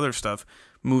some of your other stuff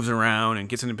moves around and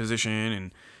gets into position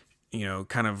and,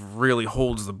 kind of really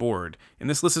holds the board. And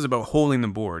this list is about holding the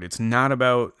board. It's not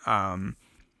about, having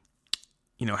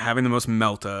the most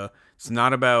melta. It's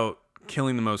not about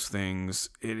killing the most things.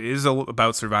 It is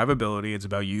about survivability. It's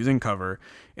about using cover,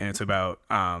 and it's about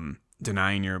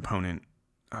denying your opponent,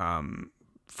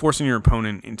 forcing your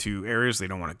opponent into areas they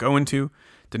don't want to go into,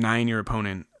 denying your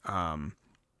opponent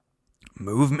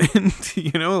movement,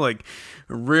 like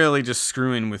really just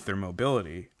screwing with their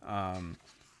mobility.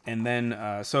 And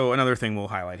then, so another thing we'll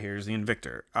highlight here is the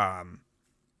Invictor. I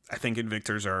think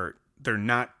Invictors they're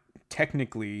not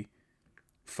technically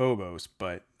Phobos,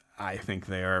 but I think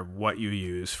they are what you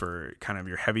use for kind of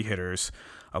your heavy hitters.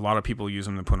 A lot of people use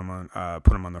them to put them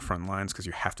on the front lines because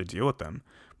you have to deal with them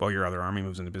while your other army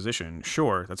moves into position.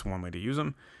 Sure, that's one way to use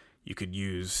them. You could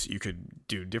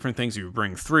do different things. You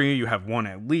bring 3, you have 1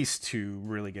 at least to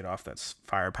really get off that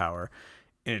firepower.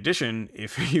 In addition,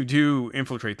 if you do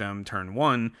infiltrate them turn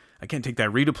 1, again, take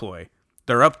that redeploy.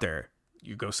 They're up there.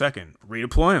 You go second,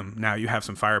 redeploy them. Now you have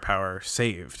some firepower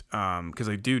saved because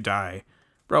they do die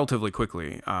relatively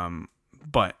quickly,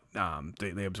 but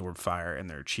they absorb fire and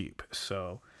they're cheap.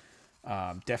 So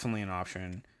definitely an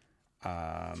option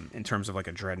in terms of like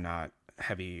a Dreadnought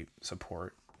heavy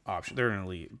support option. They're an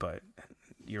elite, but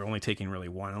you're only taking really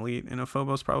 1 elite in a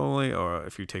Phobos probably, or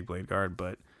if you take Blade Guard,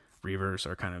 but Reavers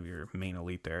are kind of your main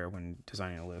elite there when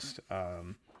designing a list.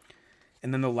 And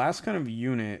then the last kind of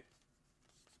unit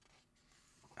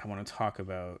I want to talk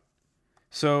about,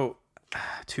 so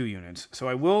 2 units. So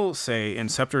I will say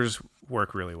Inceptors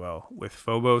work really well with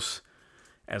Phobos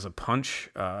as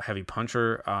a heavy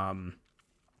puncher.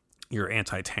 Your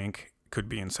anti-tank could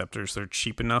be Inceptors. They're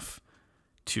cheap enough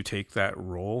to take that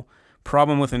role.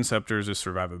 Problem with Inceptors is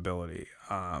survivability.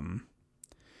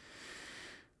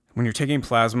 When you're taking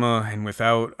plasma and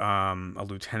without a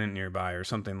lieutenant nearby or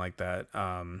something like that,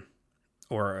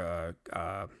 or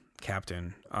a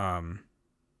captain,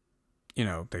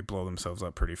 they blow themselves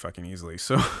up pretty fucking easily.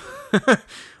 So,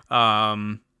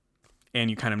 and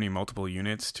you kind of need multiple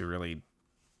units to really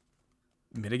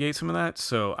mitigate some of that.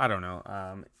 So I don't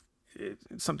know.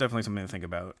 It's definitely something to think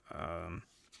about.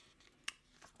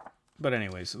 But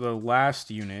anyways, the last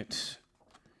unit,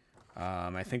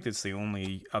 I think that's the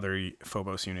only other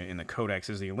Phobos unit in the Codex,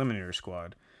 is the Eliminator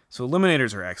Squad. So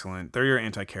Eliminators are excellent. They're your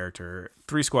anti-character.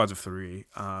 3 squads of 3.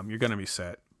 You're going to be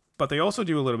set. But they also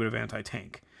do a little bit of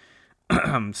anti-tank.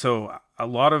 So a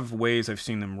lot of ways I've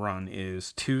seen them run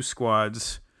is 2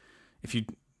 squads. If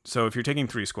you're taking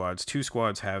 3 squads, 2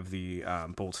 squads have the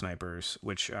bolt snipers,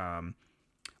 which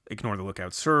ignore the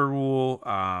lookout sir rule.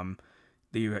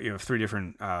 You have 3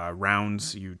 different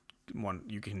rounds you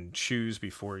can choose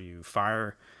before you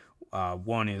fire.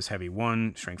 1 is heavy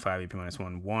 1, strength 5, AP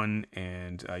 -1, 1,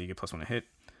 and you get +1 to hit.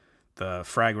 The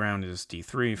frag round is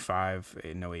D3, 5,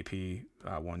 no AP,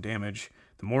 1 damage.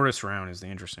 The mortis round is the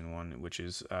interesting one, which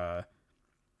is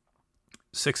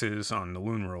 6s on the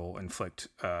wound roll, inflict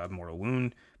mortal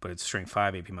wound, but it's strength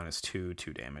 5, AP -2,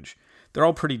 2 damage. They're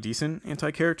all pretty decent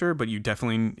anti-character, but you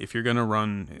definitely, if you're going to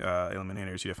run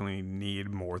Eliminators, you definitely need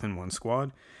more than 1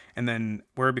 squad. And then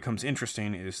where it becomes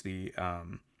interesting is the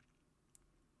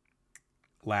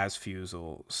Las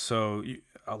Fusel. So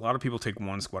a lot of people take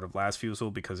 1 squad of Las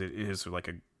Fusel because it is like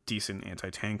a decent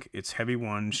anti-tank. It's heavy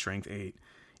 1, strength 8,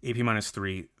 AP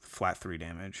 -3, flat 3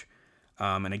 damage.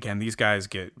 And again, these guys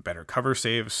get better cover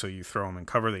saves, so you throw them in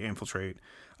cover, they infiltrate.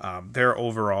 They're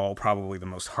overall probably the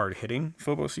most hard-hitting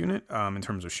Phobos unit in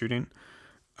terms of shooting.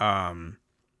 And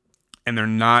they're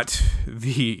not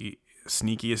the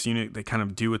sneakiest unit. They kind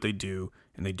of do what they do,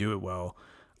 and they do it well.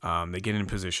 They get in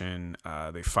position,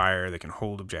 they fire, they can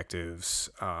hold objectives,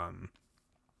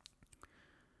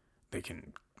 they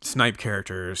can snipe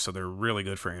characters, so they're really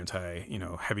good for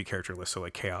heavy character lists. So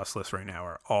like Chaos lists right now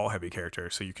are all heavy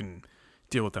characters, so you can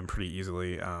deal with them pretty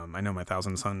easily. I know my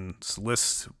Thousand Suns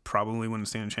list probably wouldn't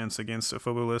stand a chance against a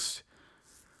Phobos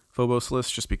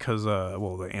list just because,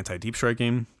 the anti-deep strike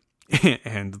game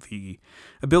and the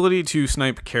ability to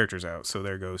snipe characters out. So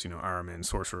there goes, Araman,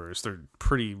 Sorcerers. They're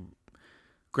pretty,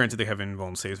 granted they have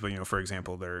invuln saves, but, for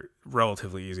example, they're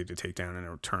relatively easy to take down in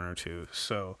a turn or 2.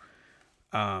 So,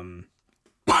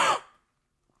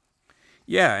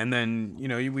 yeah, and then,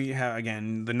 we have,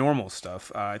 again, the normal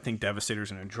stuff. I think Devastators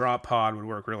in a drop pod would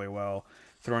work really well.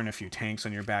 throwing a few tanks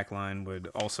on your back line would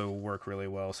also work really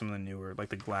well. Some of the newer, like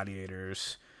the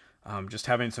Gladiators, just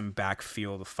having some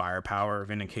backfield firepower.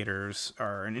 Vindicators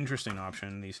are an interesting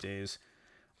option these days.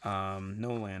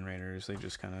 No Land Raiders, they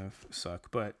just kind of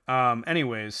suck. But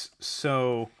anyways,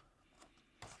 so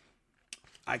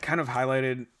I kind of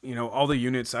highlighted, all the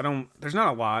units. There's not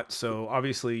a lot, so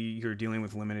obviously you're dealing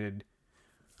with limited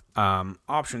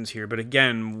options here. But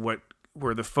again,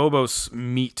 where the Phobos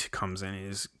meat comes in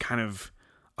is kind of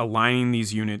aligning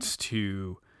these units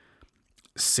to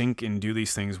sync and do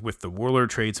these things with the warlord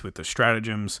traits, with the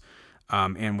stratagems,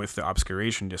 and with the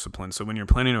obscuration discipline. So when you're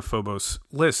planning a Phobos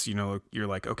list, you're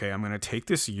like, okay, I'm going to take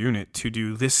this unit to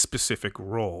do this specific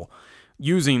role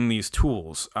using these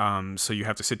tools. So you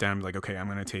have to sit down and be like, okay, I'm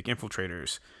going to take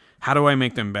infiltrators. How do I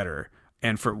make them better?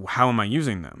 And how am I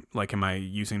using them? Like, am I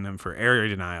using them for area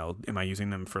denial? Am I using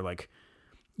them for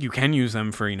you can use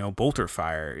them for, bolter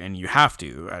fire, and you have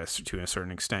to a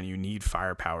certain extent. You need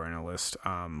firepower in a list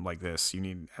like this. You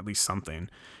need at least something,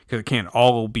 because it can't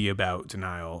all be about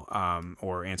denial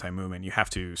or anti-movement. You have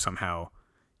to somehow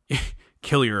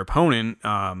kill your opponent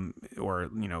or,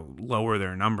 lower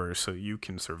their numbers so you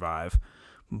can survive.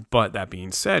 But that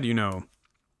being said,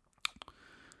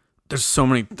 there's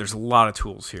a lot of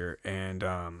tools here, and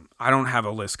I don't have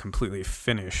a list completely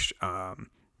finished.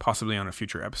 Possibly on a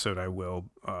future episode I will,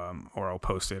 or I'll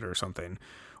post it or something.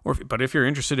 But if you're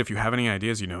interested, if you have any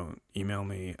ideas, email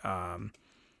me,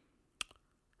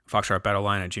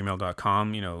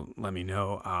 foxtrotbattleline@gmail.com, let me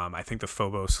know. I think the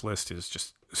Phobos list is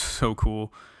just so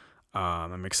cool.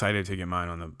 I'm excited to get mine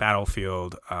on the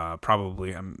battlefield.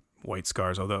 Probably I'm White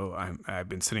Scars, although I've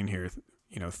been sitting here,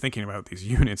 thinking about these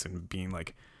units and being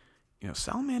like,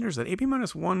 Salamanders at AP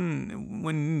 -1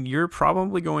 when you're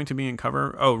probably going to be in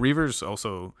cover. Oh, Reavers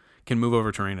also can move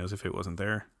over terrain as if it wasn't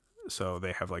there. So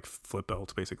they have flip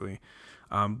belts basically.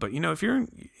 But if you're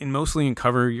mostly in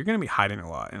cover, you're going to be hiding a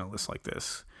lot in a list like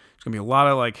this. There's going to be a lot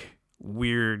of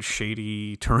weird,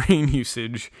 shady terrain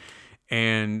usage.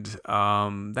 And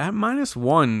that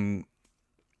 -1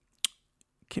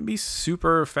 can be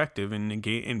super effective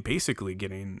in basically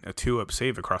getting a 2-up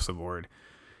save across the board.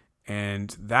 And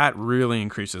that really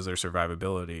increases their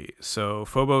survivability. So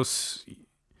Phobos,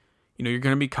 you're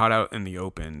going to be caught out in the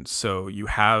open. So you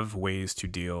have ways to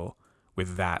deal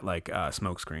with that, like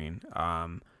Smokescreen.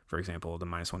 For example, the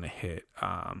 -1 to hit.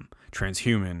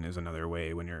 Transhuman is another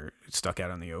way when you're stuck out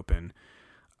in the open.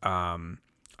 I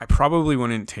probably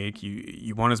wouldn't take,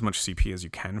 you want as much CP as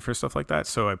you can for stuff like that.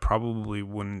 So I probably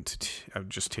wouldn't, I would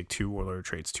just take 2 warlord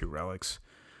traits, 2 relics.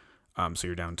 So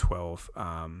you're down 12.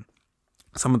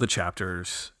 Some of the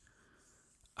chapters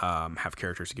have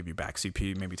characters to give you back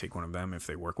CP. Maybe take one of them if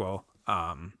they work well.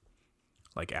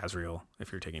 Like Azrael,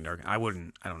 if you're taking Dark. I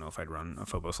don't know if I'd run a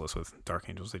Phobos list with Dark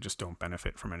Angels. They just don't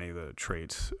benefit from any of the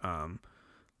traits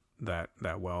that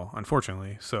well,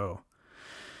 unfortunately. So,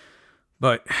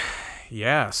 but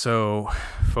yeah, so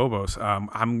Phobos.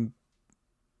 I'm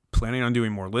planning on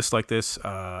doing more lists like this,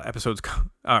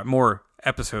 more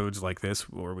episodes like this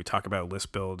where we talk about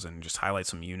list builds and just highlight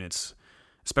some units,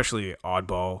 especially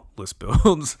oddball list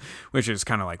builds, which is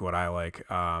kind of like what I like.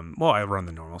 Well, I run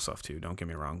the normal stuff too, don't get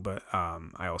me wrong, but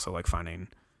I also like finding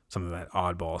some of that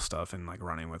oddball stuff and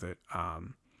running with it.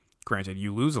 Granted,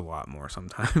 you lose a lot more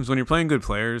sometimes when you're playing good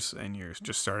players and you're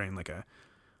just starting a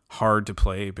hard to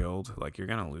play build. You're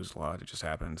gonna lose a lot. It just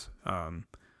happens.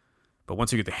 But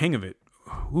once you get the hang of it,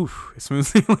 it's smooth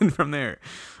sailing from there.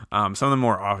 Some of the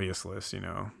more obvious lists,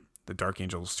 the Dark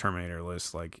Angels Terminator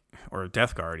list, or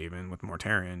Death Guard even with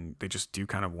Mortarion, they just do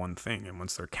kind of one thing, and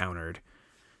once they're countered,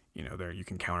 you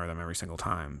can counter them every single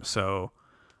time. So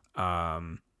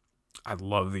I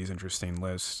love these interesting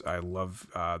lists. I love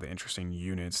the interesting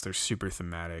units. They're super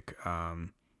thematic.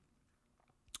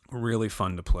 Really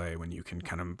fun to play when you can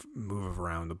kind of move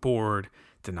around the board,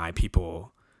 deny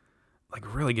people,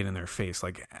 really get in their face.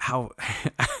 How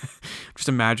just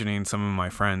imagining some of my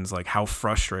friends, how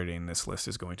frustrating this list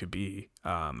is going to be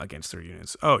against their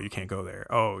units. Oh, you can't go there.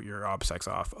 Oh, your OBSEC's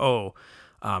off. Oh,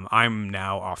 I'm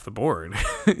now off the board.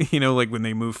 When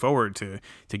they move forward to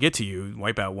get to you,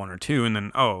 wipe out 1 or 2, and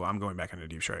then, oh, I'm going back into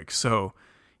Deep Strike. So,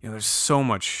 there's so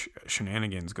much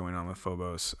shenanigans going on with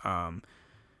Phobos.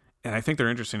 And I think they're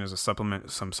interesting as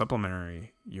some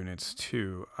supplementary units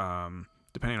too,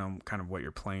 depending on kind of what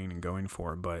you're playing and going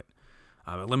for. But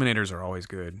eliminators are always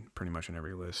good, pretty much in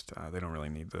every list. They don't really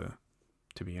need to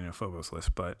be in a Phobos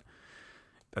list, but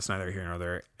that's neither here nor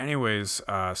there. Anyways,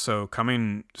 so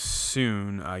coming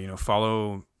soon,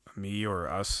 follow me or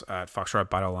us at Foxtrot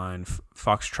Battleline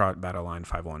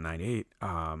 5198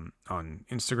 on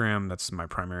Instagram. That's my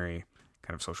primary kind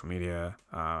kind of social media.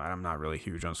 I'm not really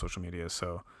huge on social media,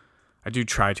 so I do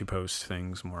try to post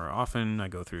things more often. I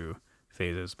go through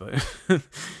phases, but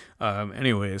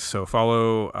anyways, so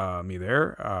follow me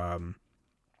there.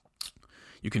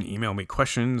 You can email me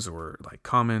questions or like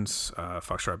comments,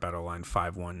 Foxtrot Battle Line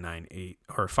 5198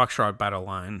 or Foxtrot Battle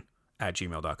Line at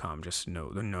gmail.com. Just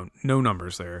no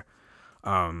numbers there.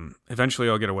 Eventually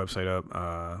I'll get a website up.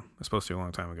 I was supposed to a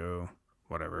long time ago,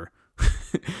 whatever.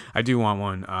 I do want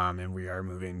one. And we are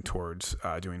moving towards,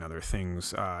 doing other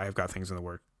things. I've got things in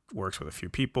the works with a few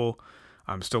people.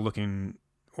 I'm still looking,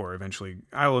 or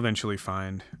I'll eventually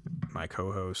find my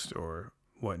co-host or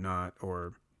whatnot,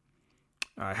 or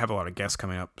I have a lot of guests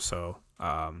coming up, so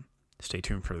stay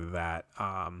tuned for that.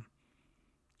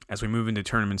 As we move into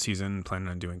tournament season, planning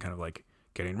on doing kind of like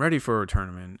getting ready for a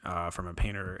tournament from a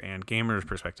painter and gamer's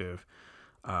perspective.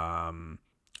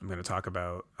 I'm going to talk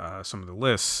about some of the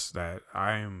lists that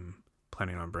I'm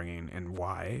planning on bringing and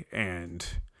why, and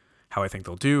how I think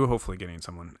they'll do. Hopefully, getting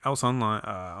someone else online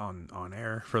on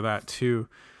air for that too.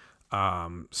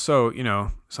 So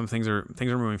some things are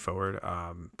moving forward.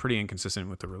 Pretty inconsistent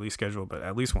with the release schedule, but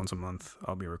at least once a month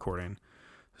I'll be recording.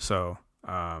 So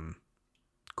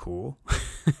cool.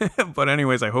 But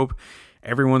anyways, I hope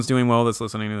everyone's doing well that's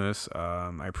listening to this.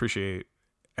 I appreciate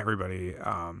everybody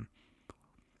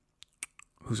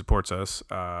who supports us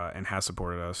and has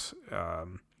supported us.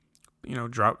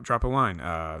 Drop a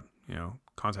line.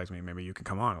 Contact me. Maybe you can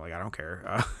come on. Like, I don't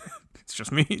care. It's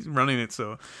just me running it.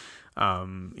 So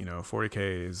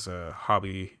 40K is a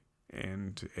hobby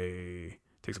and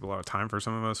takes up a lot of time for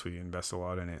some of us. We invest a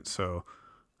lot in it. So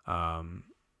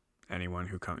anyone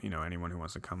who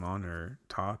wants to come on or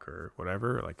talk or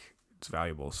whatever, like, it's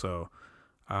valuable. So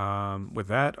with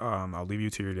that, I'll leave you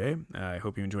to your day. I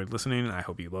hope you enjoyed listening. I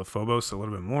hope you love Phobos a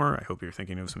little bit more. I hope you're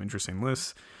thinking of some interesting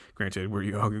lists. Granted,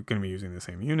 we're all going to be using the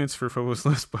same units for Phobos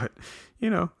lists, but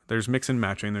there's mix and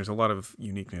matching. There's a lot of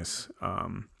uniqueness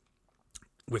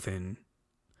within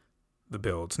the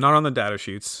builds, not on the data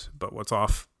sheets, but what's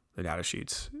off the data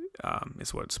sheets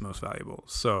is what's most valuable.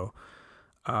 So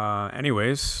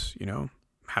anyways,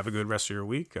 have a good rest of your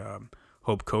week.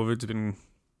 Hope COVID's been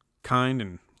kind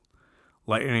and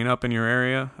lightening up in your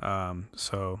area.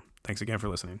 So thanks again for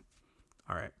listening.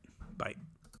 All right. Bye.